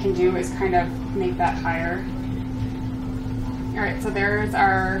what we can do is kind of make that higher. All right, so there's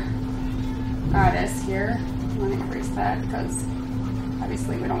our goddess here. I'm going to erase that because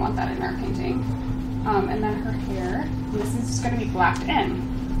obviously we don't want that in our painting. And then her hair, and this is just going to be blacked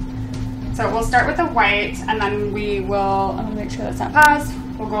in. So we'll start with the white, and then we will, I'm going to make sure that's not paused,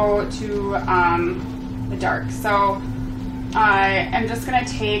 we'll go to the dark. So I am just going to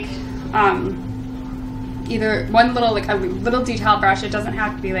take either one little, like a little detail brush, it doesn't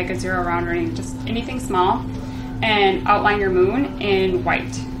have to be like a zero round or anything, just anything small, and outline your moon in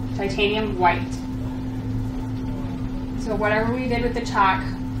white, titanium white. So whatever we did with the chalk,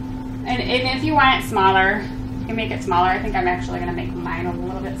 and if you want it smaller, you can make it smaller. I think I'm actually going to make mine a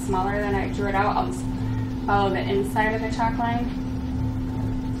little bit smaller than I drew it out. I'll just follow the inside of the chalk line.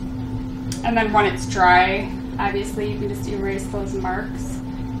 And then when it's dry, obviously you can just erase those marks.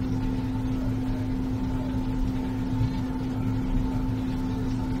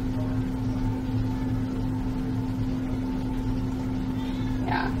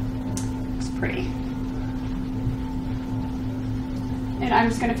 Yeah, looks pretty. And I'm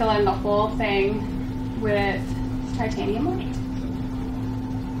just going to fill in the whole thing with titanium white.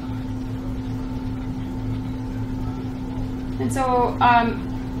 And so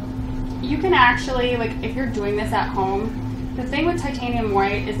you can actually, like if you're doing this at home, the thing with titanium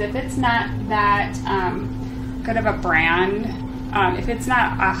white is if it's not that good of a brand, if it's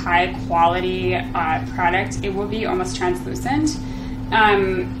not a high quality product, it will be almost translucent.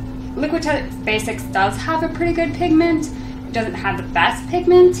 Liquid Basics does have a pretty good pigment. It doesn't have the best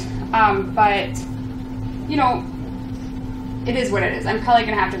pigment, but you know, it is what it is. I'm probably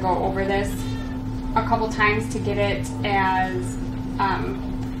going to have to go over this a couple times to get it as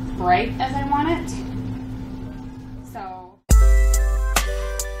bright as I want it. So.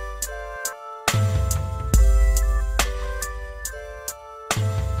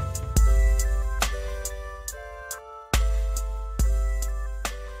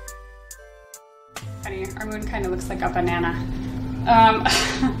 Sorry, our moon kind of looks like a banana.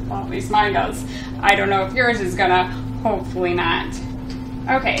 Well, at least mine does. I don't know if yours is gonna. Hopefully not.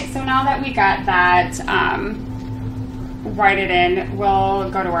 Okay, so now that we got that whited in, we'll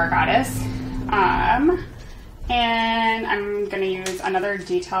go to our goddess. And I'm gonna use another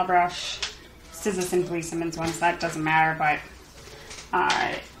detail brush. This is a Simply Simmons one, so that doesn't matter, but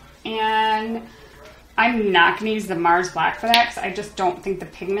and I'm not gonna use the Mars Black for that because I just don't think the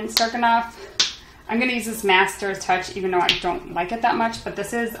pigment's dark enough. I'm going to use this Master's Touch, even though I don't like it that much, but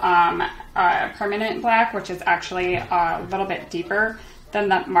this is Permanent Black, which is actually a little bit deeper than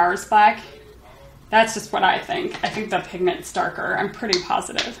that Mars Black. That's just what I think. I think the pigment's darker. I'm pretty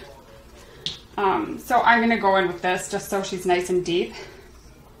positive. So I'm going to go in with this just so she's nice and deep.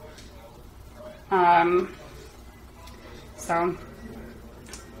 So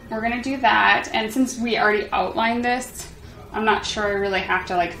we're going to do that, and since we already outlined this, I'm not sure I really have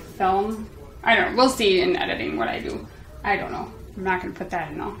to like film. I don't know. We'll see in editing what I do. I don't know. I'm not going to put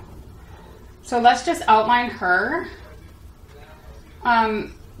that in though. So let's just outline her.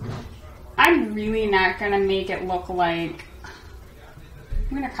 I'm really not going to make it look like...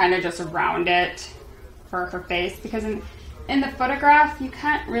 I'm going to kind of just round it for her face because in the photograph you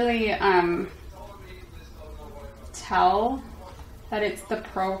can't really tell that it's the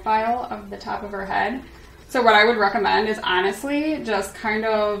profile of the top of her head. So what I would recommend is honestly just kind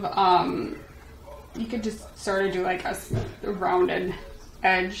of... you could just sort of do like a rounded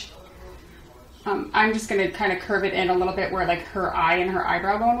edge. I'm just going to kind of curve it in a little bit where like her eye and her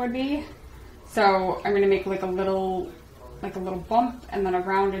eyebrow bone would be. So I'm going to make like a little bump and then a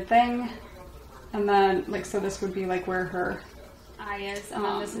rounded thing. And then like, so this would be like where her eye is. And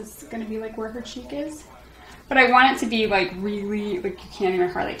then this is going to be like where her cheek is. But I want it to be like really, like you can't even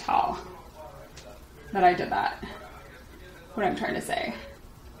hardly tell that I did that. What I'm trying to say.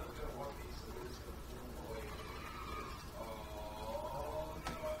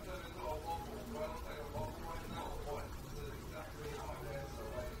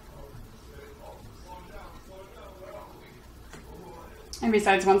 And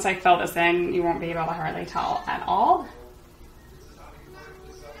besides, once I fill this in, you won't be able to hardly tell at all.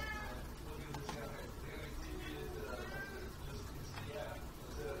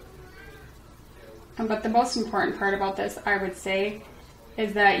 But the most important part about this, I would say,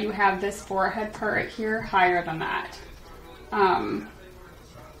 is that you have this forehead part here higher than that. That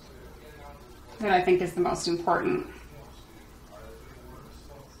I think is the most important.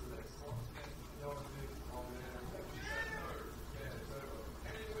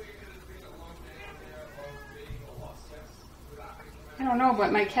 I don't know,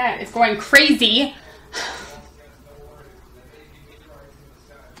 but my cat is going crazy.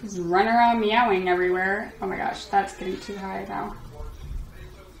 Just running around meowing everywhere. Oh my gosh, that's getting too high now.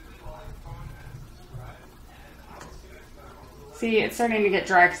 See, it's starting to get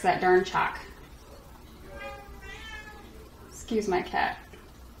dry because that darn chalk. Excuse my cat.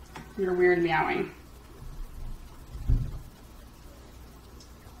 Your weird meowing.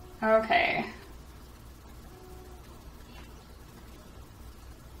 Okay.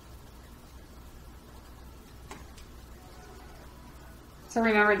 So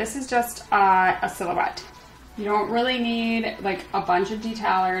remember, this is just a silhouette. You don't really need like a bunch of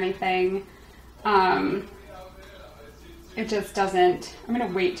detail or anything. It just doesn't. I'm going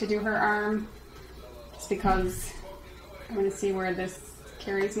to wait to do her arm just because I'm going to see where this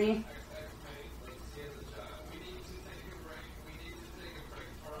carries me.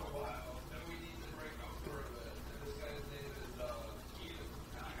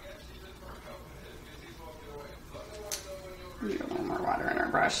 Need a little more water in our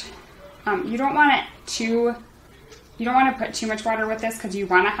brush. You don't want to put too much water with this because you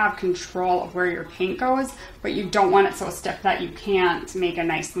want to have control of where your paint goes, but you don't want it so stiff that you can't make a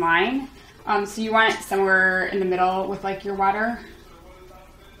nice line. So you want it somewhere in the middle with like your water.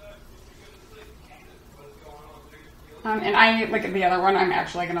 And I, like the other one, I'm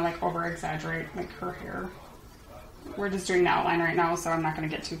actually going to like over exaggerate like her hair. We're just doing the outline right now, so I'm not going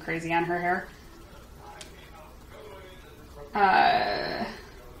to get too crazy on her hair.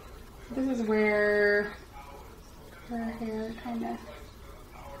 This is where her hair kind of...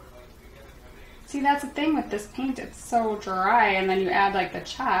 See, that's the thing with this paint, it's so dry, and then you add like the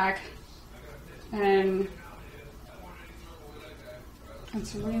chalk, and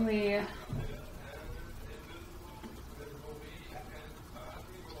it's really...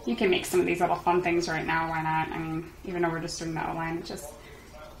 You can make some of these little fun things right now, why not? I mean, even though we're just doing the outline, it just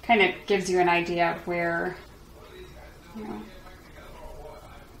kind of gives you an idea of where, you know,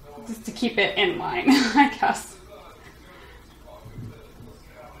 just to keep it in line, I guess.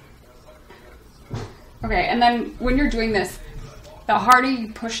 Okay, and then when you're doing this, the harder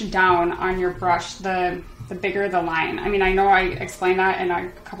you push down on your brush, the bigger the line. I mean, I know I explained that in a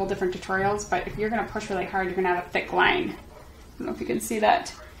couple different tutorials, but if you're gonna push really hard, you're gonna have a thick line. I don't know if you can see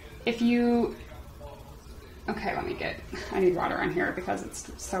that. If you, okay, I need water on here because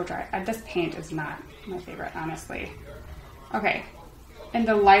it's so dry. This paint is not my favorite, honestly. Okay, and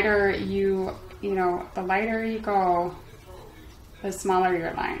the lighter the lighter you go, the smaller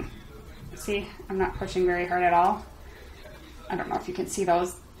your line. See, I'm not pushing very hard at all. I don't know if you can see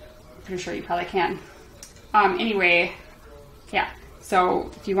those. Pretty sure you probably can. Anyway, yeah. So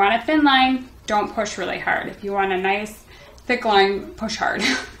if you want a thin line, don't push really hard. If you want a nice thick line, push hard.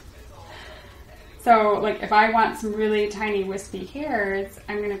 So like if I want some really tiny wispy hairs,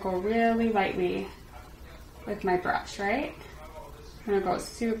 I'm gonna go really lightly with my brush, right? I'm gonna go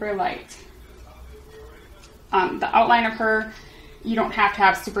super light. The outline of her, you don't have to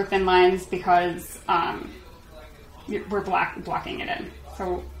have super thin lines because we're blocking it in.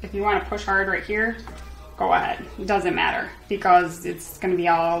 So if you want to push hard right here, go ahead. It doesn't matter because it's going to be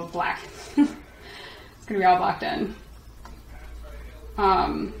all black. It's going to be all blocked in.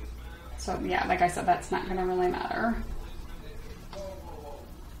 So yeah, like I said, that's not going to really matter.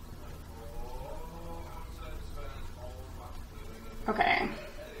 Okay.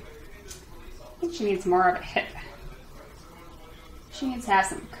 I think she needs more of a hip. She needs to have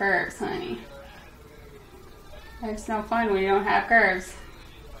some curves, honey. It's no fun when you don't have curves.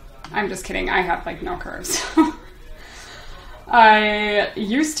 I'm just kidding, I have like no curves. I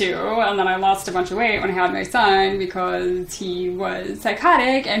used to, and then I lost a bunch of weight when I had my son because he was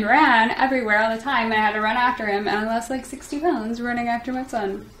psychotic and ran everywhere all the time and I had to run after him, and I lost like 60 pounds running after my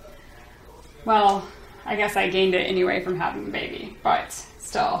son. Well, I guess I gained it anyway from having the baby, but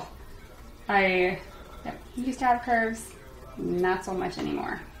still, I used to have curves, not so much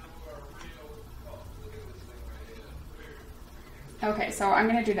anymore. Okay, so I'm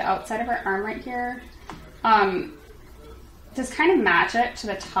going to do the outside of her arm right here. Just kind of match it to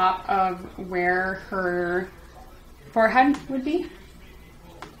the top of where her forehead would be,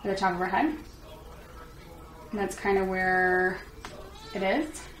 to the top of her head. And that's kind of where it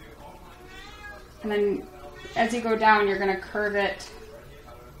is. And then as you go down, you're going to curve it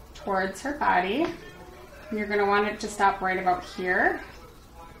towards her body. And you're going to want it to stop right about here.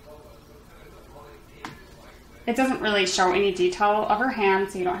 It doesn't really show any detail of her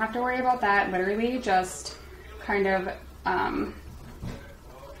hand, so you don't have to worry about that. Literally just kind of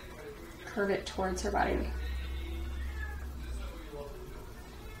curve it towards her body.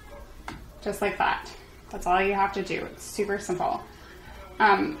 Just like that. That's all you have to do. It's super simple.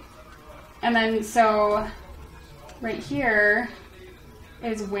 And then so right here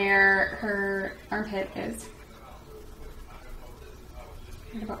is where her armpit is.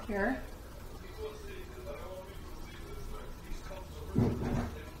 Right about here.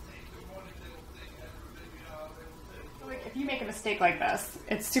 Like if you make a mistake like this,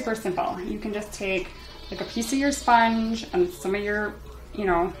 it's super simple. You can just take like a piece of your sponge and some of your,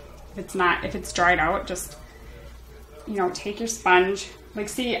 if it's dried out, just, take your sponge. Like,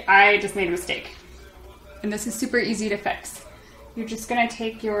 see, I just made a mistake. And this is super easy to fix. You're just gonna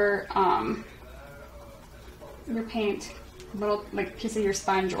take your paint, little like piece of your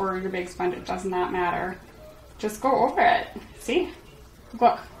sponge or your big sponge, it does not matter. Just go over it. See?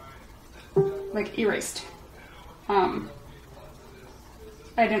 Look. Like erased.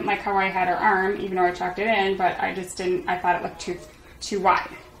 I didn't like how I had her arm, even though I chalked it in, but I just didn't, I thought it looked too wide.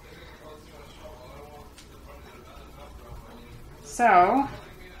 So,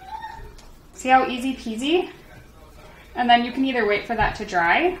 see how easy peasy? And then you can either wait for that to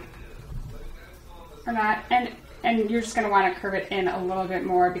dry or not, and you're just going to want to curve it in a little bit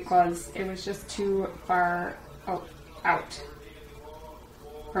more because it was just too far out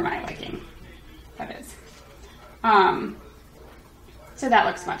for my liking. That is. So that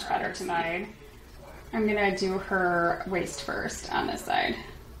looks much better tonight. I'm going to do her waist first on this side.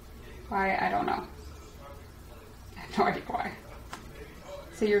 Why? I don't know. I have no idea why.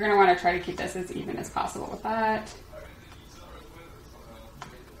 So you're going to want to try to keep this as even as possible with that.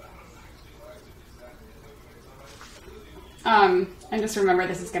 And just remember,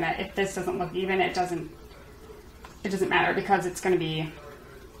 this is gonna, if this doesn't look even, it doesn't matter because it's gonna be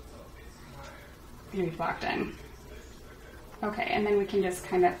blocked in. Okay, and then we can just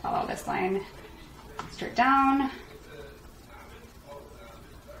kind of follow this line straight down.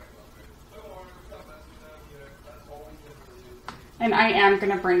 And I am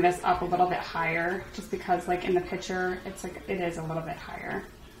gonna bring this up a little bit higher just because like in the picture, it's like, it is a little bit higher.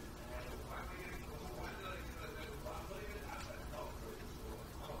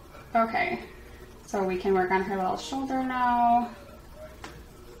 Okay, So we can work on her little shoulder now.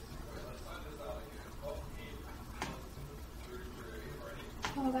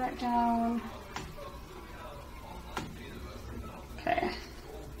 Pull that down. Okay.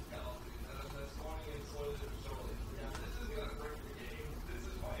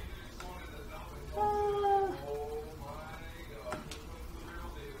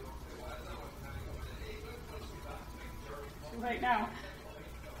 Right now.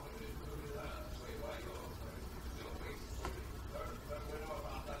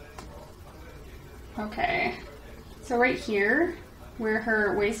 Okay, so right here, where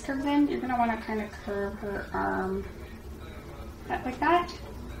her waist curves in, you're going to want to kind of curve her arm like that.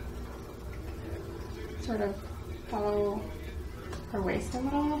 Sort of follow her waist a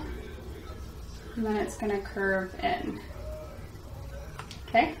little, and then it's going to curve in.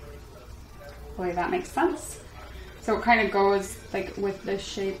 Okay, hopefully that makes sense. So it kind of goes like with the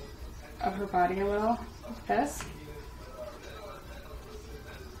shape of her body a little, like this.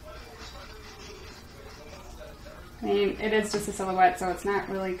 I mean, it is just a silhouette, so it's not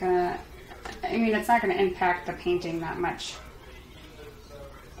really gonna, I mean, it's not gonna impact the painting that much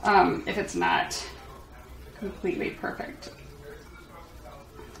if it's not completely perfect.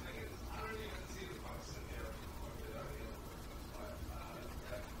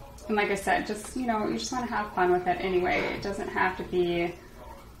 And like I said, just, you know, you just want to have fun with it anyway. It doesn't have to be,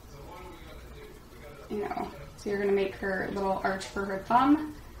 you know, so you're going to make her little arch for her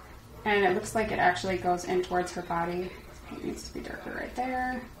thumb. And it looks like it actually goes in towards her body. It needs to be darker right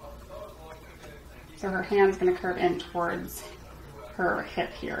there. So her hand's going to curve in towards her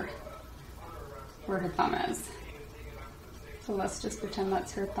hip here, where her thumb is. So let's just pretend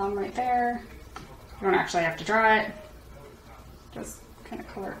that's her thumb right there. You don't actually have to draw it. Just kind of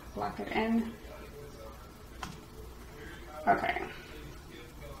color block it in. Okay.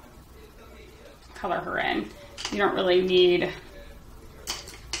 Color her in. You don't really need,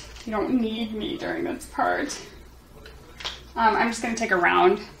 you don't need me during this part. I'm just going to take a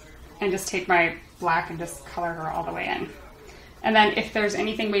round and just take my black and just color her all the way in. And then if there's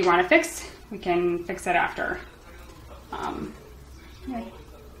anything we want to fix, we can fix it after. Yeah.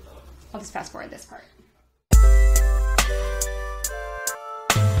 I'll just fast forward this part.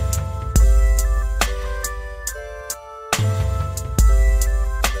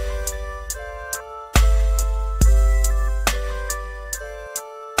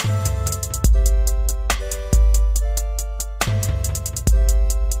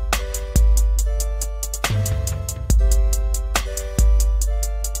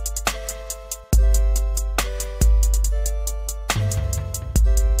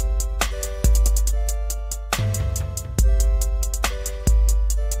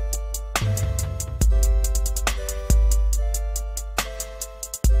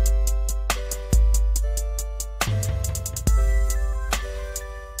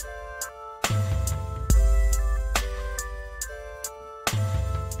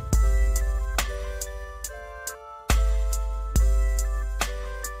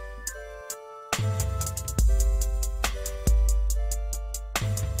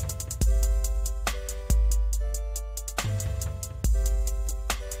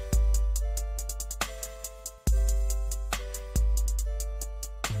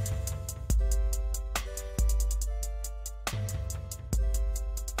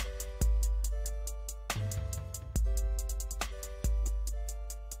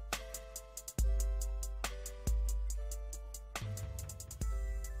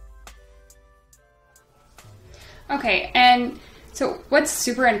 Okay, and so what's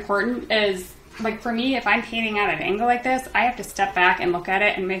super important is, like for me, if I'm painting at an angle like this, I have to step back and look at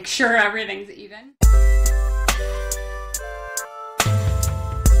it and make sure everything's even.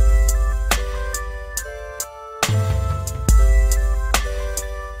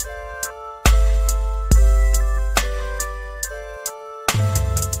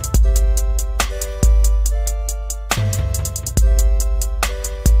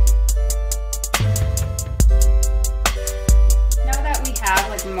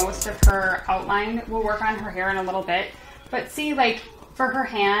 Most of her outline. We'll work on her hair in a little bit, but see, like for her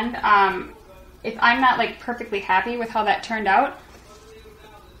hand, if I'm not like perfectly happy with how that turned out,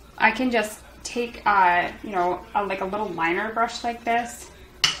 I can just take you know, like a little liner brush like this,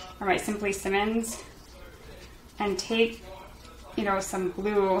 or my Simply Simmons, and take, you know, some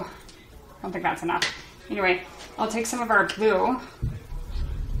blue. I don't think that's enough. Anyway, I'll take some of our blue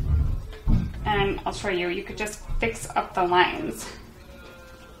and I'll show you. You could just fix up the lines.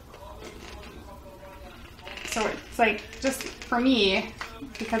 So it's like, just for me,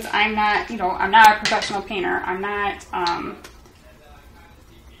 because I'm not, you know, I'm not a professional painter. I'm not,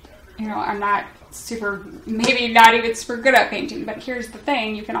 you know, I'm not super, maybe not even super good at painting, but here's the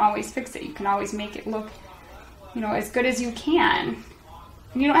thing, you can always fix it. You can always make it look, you know, as good as you can.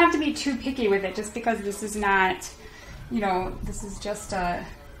 And you don't have to be too picky with it just because this is not, you know, this is just a,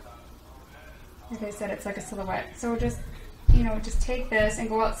 like I said, it's like a silhouette. So just, you know, just take this and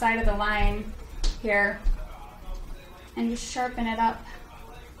go outside of the line here and just sharpen it up.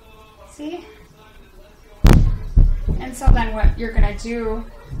 See? And so then what you're gonna do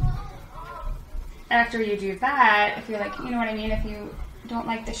after you do that, if you're like, you know what I mean, if you don't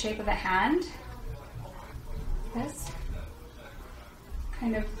like the shape of the hand, this,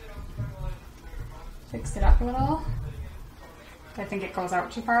 kind of fix it up a little. I think it goes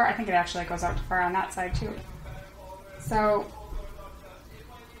out too far. I think it actually goes out too far on that side too. So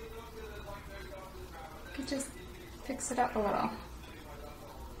you just fix it up a little.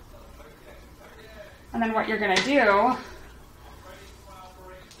 And then what you're gonna do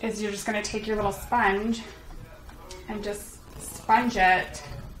is you're just going to take your little sponge and just sponge it.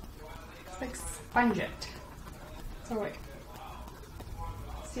 Just like sponge it. So wait.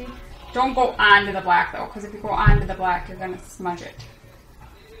 See? Don't go onto the black though, because if you go onto the black, you're going to smudge it.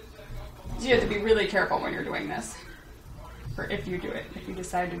 So you have to be really careful when you're doing this. Or if you do it. If you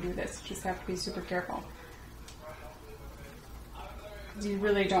decide to do this, you just have to be super careful. Because you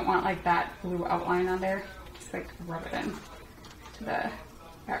really don't want like that blue outline on there. Just like rub it in to the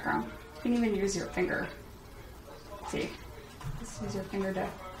background. You can even use your finger. See, just use your finger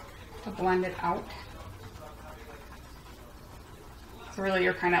to blend it out. So really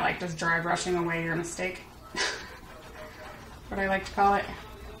you're kind of like just dry brushing away your mistake. What I like to call it.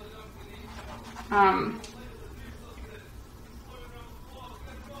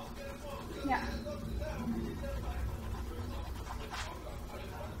 Yeah.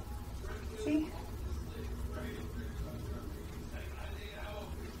 See?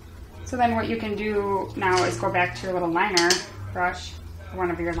 So then what you can do now is go back to your little liner brush, one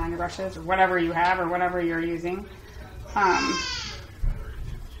of your liner brushes, or whatever you have, or whatever you're using.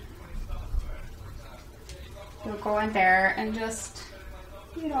 You'll go in there and just,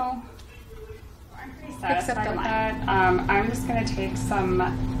 you know, fix up the line. I'm just going to take some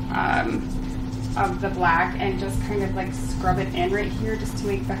of the black and just kind of like scrub it in right here just to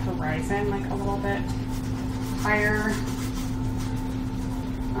make the horizon like a little bit higher.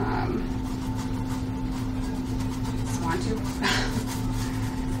 Just want to. I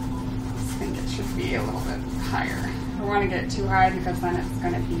think it should be a little bit higher. I don't want to get it too high because then it's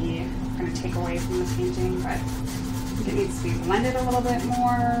going to take away from the painting, but I think it needs to be blended a little bit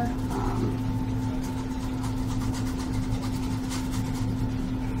more.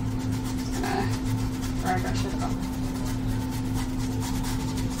 Just going to dry brush it up.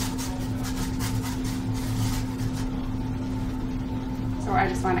 So I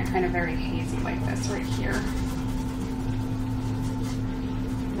just want it kind of very hazy like this right here.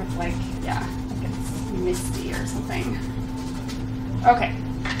 Kind of like, yeah, like it's misty or something. Okay.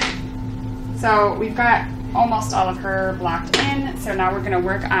 So we've got almost all of her blocked in. So now we're going to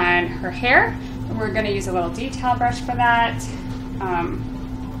work on her hair. And we're going to use a little detail brush for that.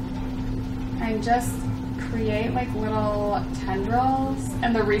 And just create like little tendrils.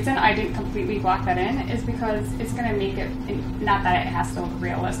 And the reason I didn't completely block that in is because it's going to make it, not that it has to look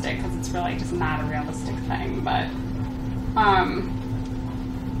realistic, because it's really just not a realistic thing, but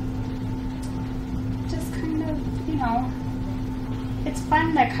just kind of, you know, it's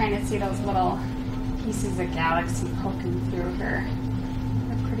fun to kind of see those little pieces of galaxy poking through her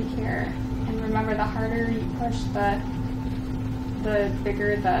pretty hair. And remember, the harder you push, the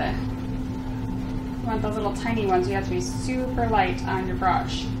bigger the, you want those little tiny ones, you have to be super light on your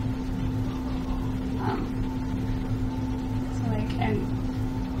brush. So like, and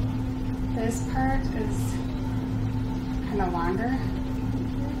this part is kind of longer.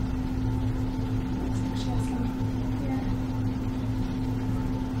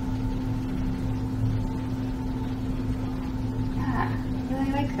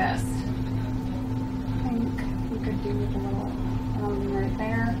 This. I think we could do with a little right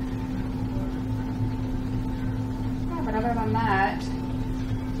there. Yeah, but other than that,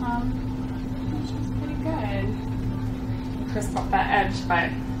 it's just pretty good. Crisp up that edge, but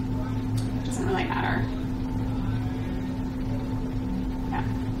it doesn't really matter. Yeah,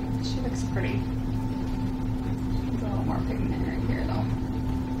 she looks pretty. There's a little more pigment right here, though.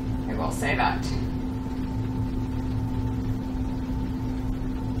 I will say that.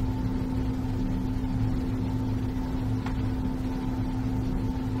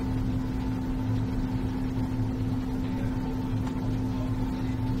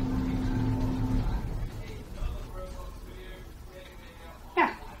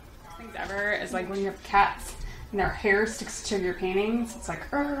 ever is like when you have cats and their hair sticks to your paintings. It's like,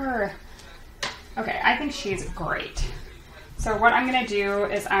 Urgh. Okay, I think she's great. So what I'm gonna do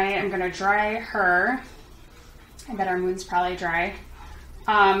is I am gonna dry her. I bet our moon's probably dry.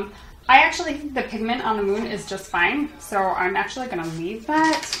 I actually think the pigment on the moon is just fine, so I'm actually gonna leave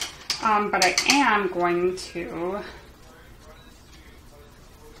that. But I am going to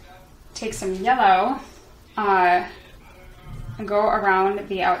take some yellow and go around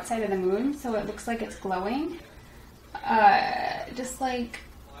the outside of the moon so it looks like it's glowing. Just like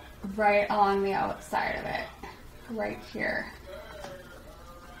right along the outside of it, right here.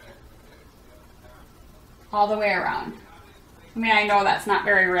 All the way around. I mean, I know that's not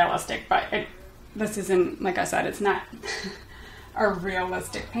very realistic, but this isn't, like I said, it's not a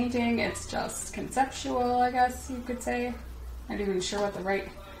realistic painting. It's just conceptual, I guess you could say. I'm not even sure what the right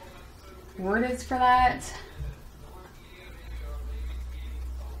word is for that.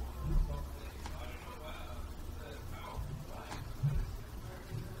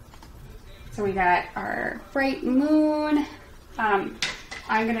 So we got our bright moon. I'm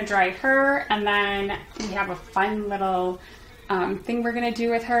gonna dry her, and then we have a fun little thing we're gonna do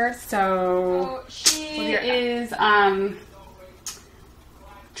with her. So she is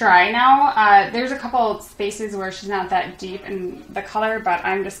dry now. There's a couple spaces where she's not that deep in the color, but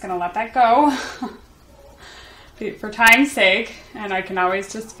I'm just gonna let that go for time's sake, and I can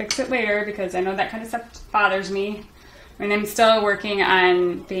always just fix it later because I know that kind of stuff bothers me. I mean, I'm still working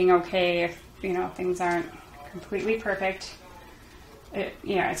on being okay if, you know, things aren't completely perfect.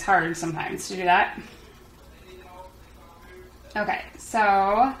 It's hard sometimes to do that. Okay,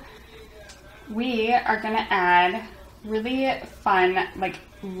 so we are gonna add really fun, like,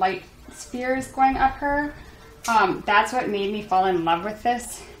 light spheres going up her. That's what made me fall in love with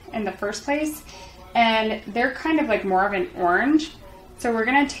this in the first place. And they're kind of like more of an orange. So we're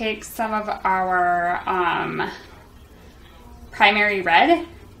gonna take some of our primary red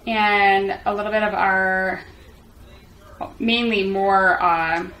and a little bit of our, mainly more,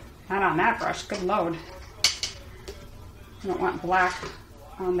 not on that brush, good load. I don't want black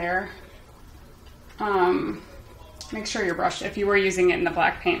on there. Make sure your brush, if you were using it in the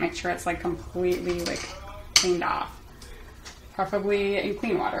black paint, make sure it's like completely like cleaned off. Preferably in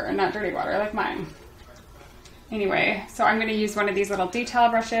clean water and not dirty water like mine. Anyway, so I'm gonna use one of these little detail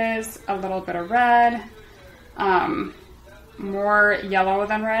brushes, a little bit of red, more yellow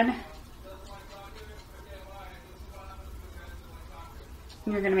than red.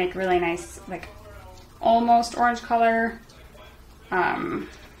 And you're gonna make really nice, like almost orange color.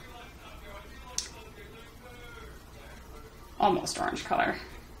 Almost orange color.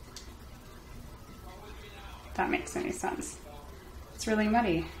 If that makes any sense. It's really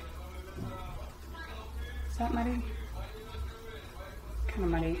muddy. Is that muddy? Kind of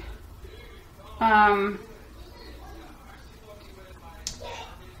muddy.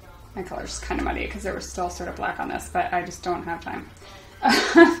 My color's kind of muddy because there was still sort of black on this, but I just don't have time.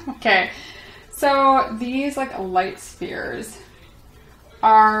 Okay, so these like light spheres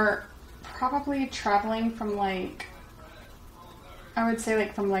are probably traveling from like, I would say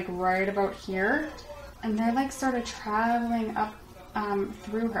like from like right about here, and they're like sort of traveling up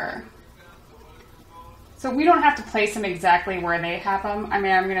through her. So we don't have to place them exactly where they have them. I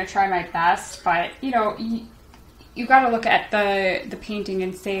mean, I'm going to try my best, but you know, you got to look at the painting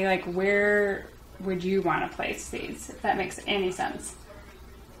and say like, where would you want to place these, if that makes any sense.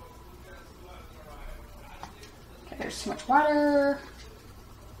 Okay, there's too much water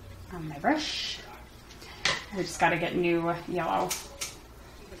on my brush. We just got to get new yellow.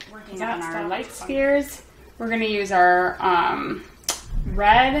 Working on our light spheres. We're going to use our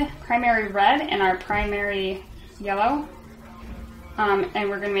primary red and our primary yellow. And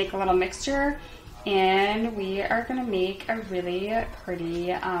we're going to make a little mixture. And we are going to make a really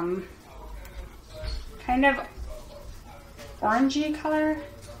pretty kind of orangey color.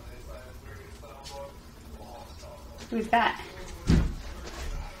 Who's that?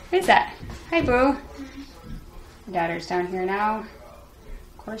 Who's that? Hi, Boo. My daughter's down here now.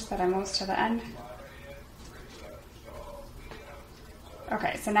 Of course, that I'm almost to the end.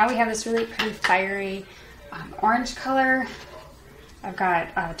 Okay, so now we have this really pretty fiery orange color. I've got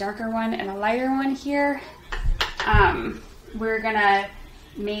a darker one and a lighter one here. We're gonna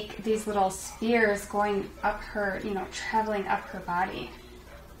make these little spheres going up her, you know, traveling up her body.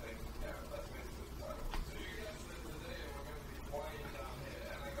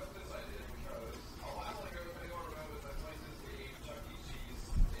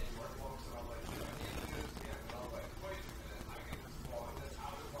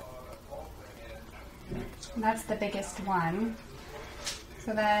 And that's the biggest one.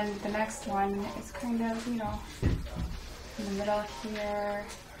 So then the next one is kind of, you know, in the middle here.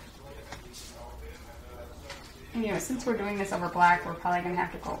 And, you know, since we're doing this over black, we're probably going to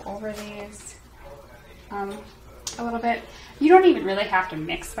have to go over these a little bit. You don't even really have to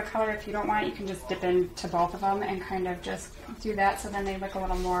mix the color if you don't want. You can just dip into both of them and kind of just do that, so then they look a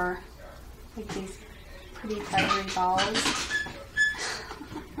little more like these pretty feathery balls.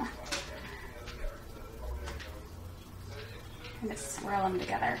 And just swirl them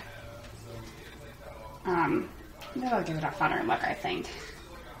together. That'll give it a funner look, I think.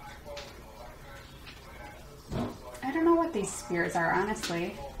 I don't know what these spheres are,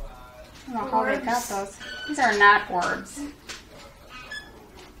 honestly. I don't know how they got those. These are not orbs.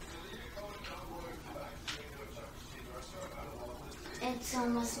 It's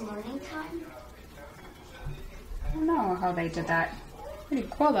almost morning time. I don't know how they did that. Pretty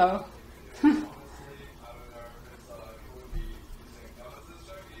cool, though.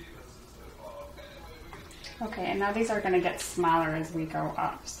 Okay, and now these are going to get smaller as we go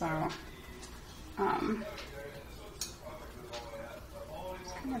up, so there's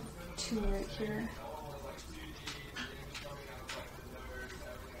kind of two right here.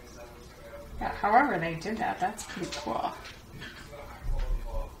 Yeah, however they did that, that's pretty cool.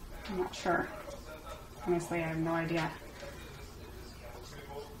 I'm not sure. Honestly, I have no idea.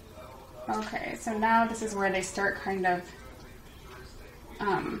 Okay, so now this is where they start kind of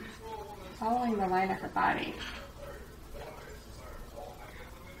following the line of her body.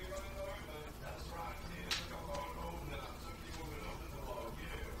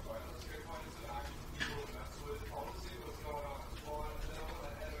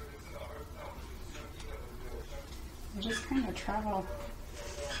 They just kind of travel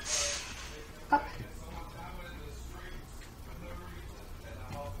up.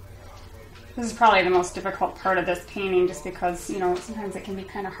 This is probably the most difficult part of this painting, just because, you know, sometimes it can be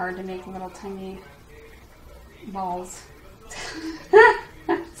kind of hard to make little tiny balls.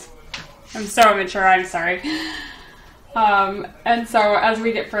 I'm so immature, I'm sorry. And so as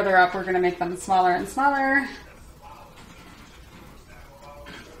we get further up, we're going to make them smaller and smaller.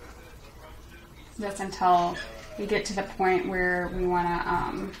 Just until we get to the point where we want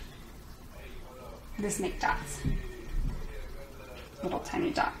to just make dots. Little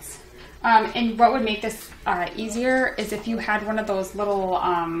tiny dots. And what would make this easier is if you had one of those little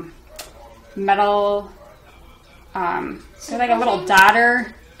metal, they're like a little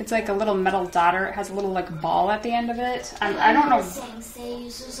dotter. It's like a little metal dotter. It has a little like ball at the end of it. I don't know. They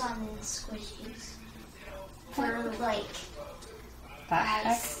use those on squishies for like the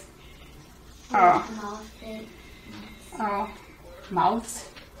heck? Oh. Oh, mouths.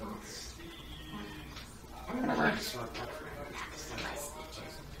 Whatever.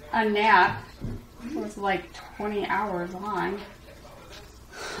 A nap was like 20 hours long.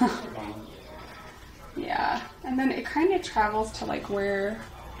 Yeah, and then it kind of travels to like where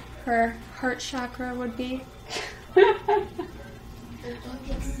her heart chakra would be. The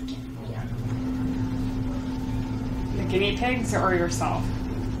guinea pigs or yourself?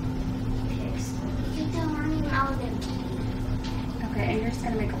 Okay, and you're just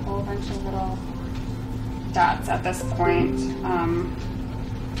going to make a whole bunch of little dots at this point.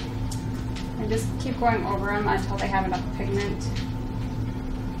 And just keep going over them until they have enough pigment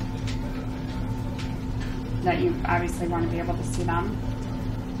that you obviously want to be able to see them.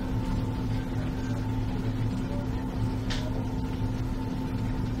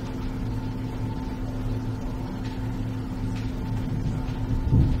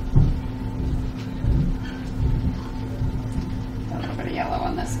 A little bit of yellow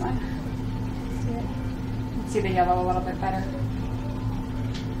on this one. See it? You can see the yellow a little bit better.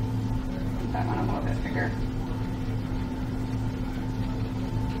 That one a little bit bigger.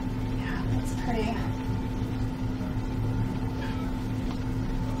 Yeah, that's pretty.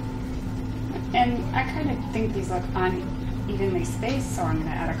 And I kind of think these look unevenly spaced, so I'm going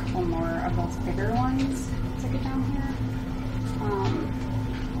to add a couple more of those bigger ones to get down here.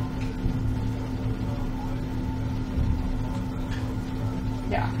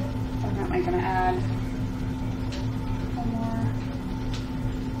 Yeah, definitely going to add a couple more.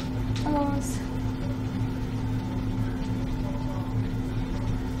 Those.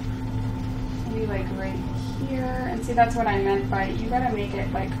 Maybe like right here, and see, that's what I meant by you gotta make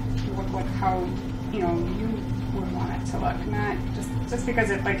it like look like how you would want it to look, not just because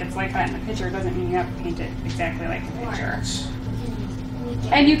it's like that in the picture doesn't mean you have to paint it exactly like the picture.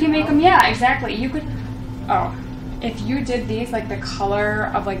 And you can make them, yeah, exactly. You could, if you did these like the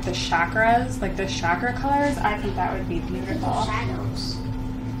color of like the chakras, like the chakra colors, I think that would be beautiful. Shadows.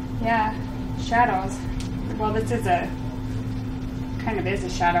 Yeah, shadows. Well, this is a kind of is a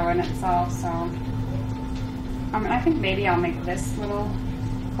shadow in itself, so. I think maybe I'll make this little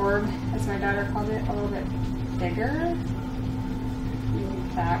orb, as my daughter called it, a little bit bigger.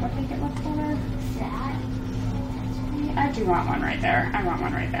 Maybe that would make it look cooler. That. I do want one right there. I want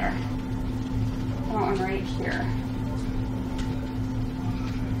one right there. I want one right here.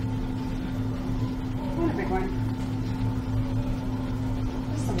 I want a big one.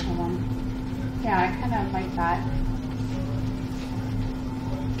 Just a little one. Yeah, I kind of like that.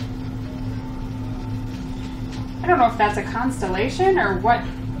 I don't know if that's a constellation or what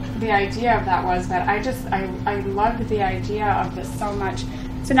the idea of that was, but I loved the idea of this so much.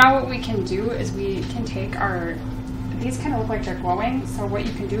 So now what we can do is we can take our, these kind of look like they're glowing, so what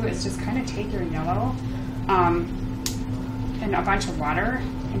you can do is just kind of take your yellow and a bunch of water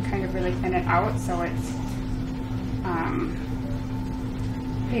and kind of really thin it out so it's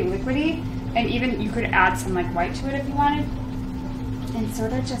pretty liquidy. And even you could add some like white to it if you wanted, and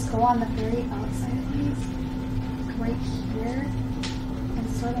sort of just go on the very outside of these, right here,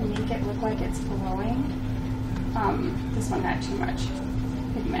 and sort of make it look like it's glowing. This one had too much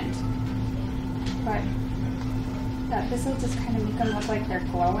pigment, but yeah, this will just kind of make them look like they're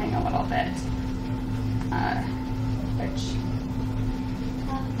glowing a little bit, which,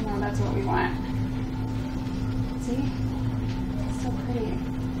 you know, that's what we want. See? It's so pretty.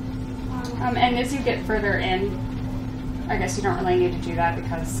 And as you get further in, I guess you don't really need to do that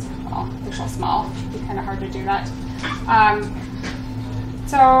because, well, they're so small. It'd be kind of hard to do that.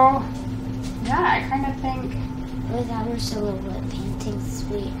 So, yeah, I kind of think... With our silhouette paintings,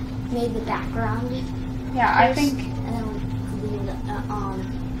 we made the background. Yeah, I think... And then we glued I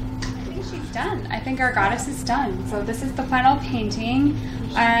think she's done. I think our goddess is done. So this is the final painting.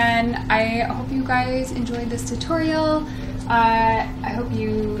 And I hope you guys enjoyed this tutorial. I hope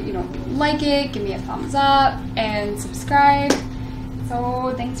you like it, give me a thumbs up, and subscribe.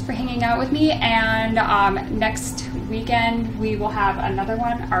 So thanks for hanging out with me, and next weekend we will have another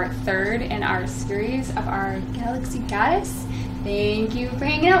one, our third in our series of our Galaxy Goddess. Thank you for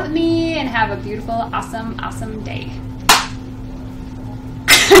hanging out with me, and have a beautiful, awesome, awesome day.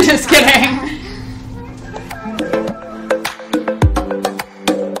 Just kidding.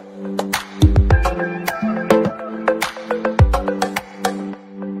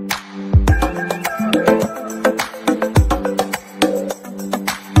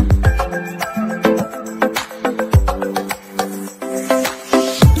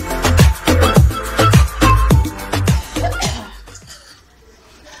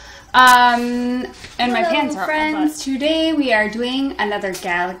 And my pants are friends. Today we are doing another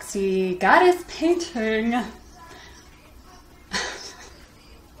Galaxy Goddess painting.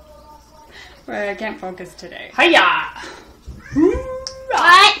 Well, I can't focus today. Hiya!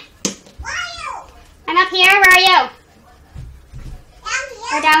 What? I'm up here. Where are you?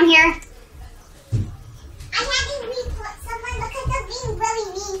 We're down here. I had to report someone because they're being really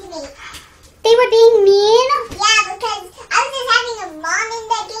mean to me. They were being mean? Yeah, because I was just having a mom in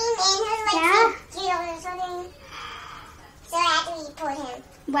the game and her like or something. So I had to report him.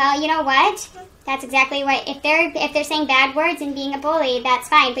 Well, you know what? That's exactly what. If they're saying bad words and being a bully, that's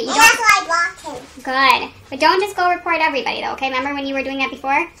fine. But you don't. That's why I blocked him. Good. But don't just go report everybody, though. Okay? Remember when you were doing that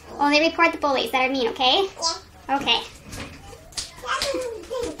before? Only report the bullies that are mean. Okay? Yeah. Okay.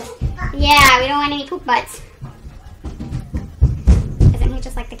 Yeah, we don't want any poop butts. Isn't he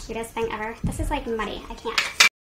just like the cutest thing ever? This is like muddy. I can't.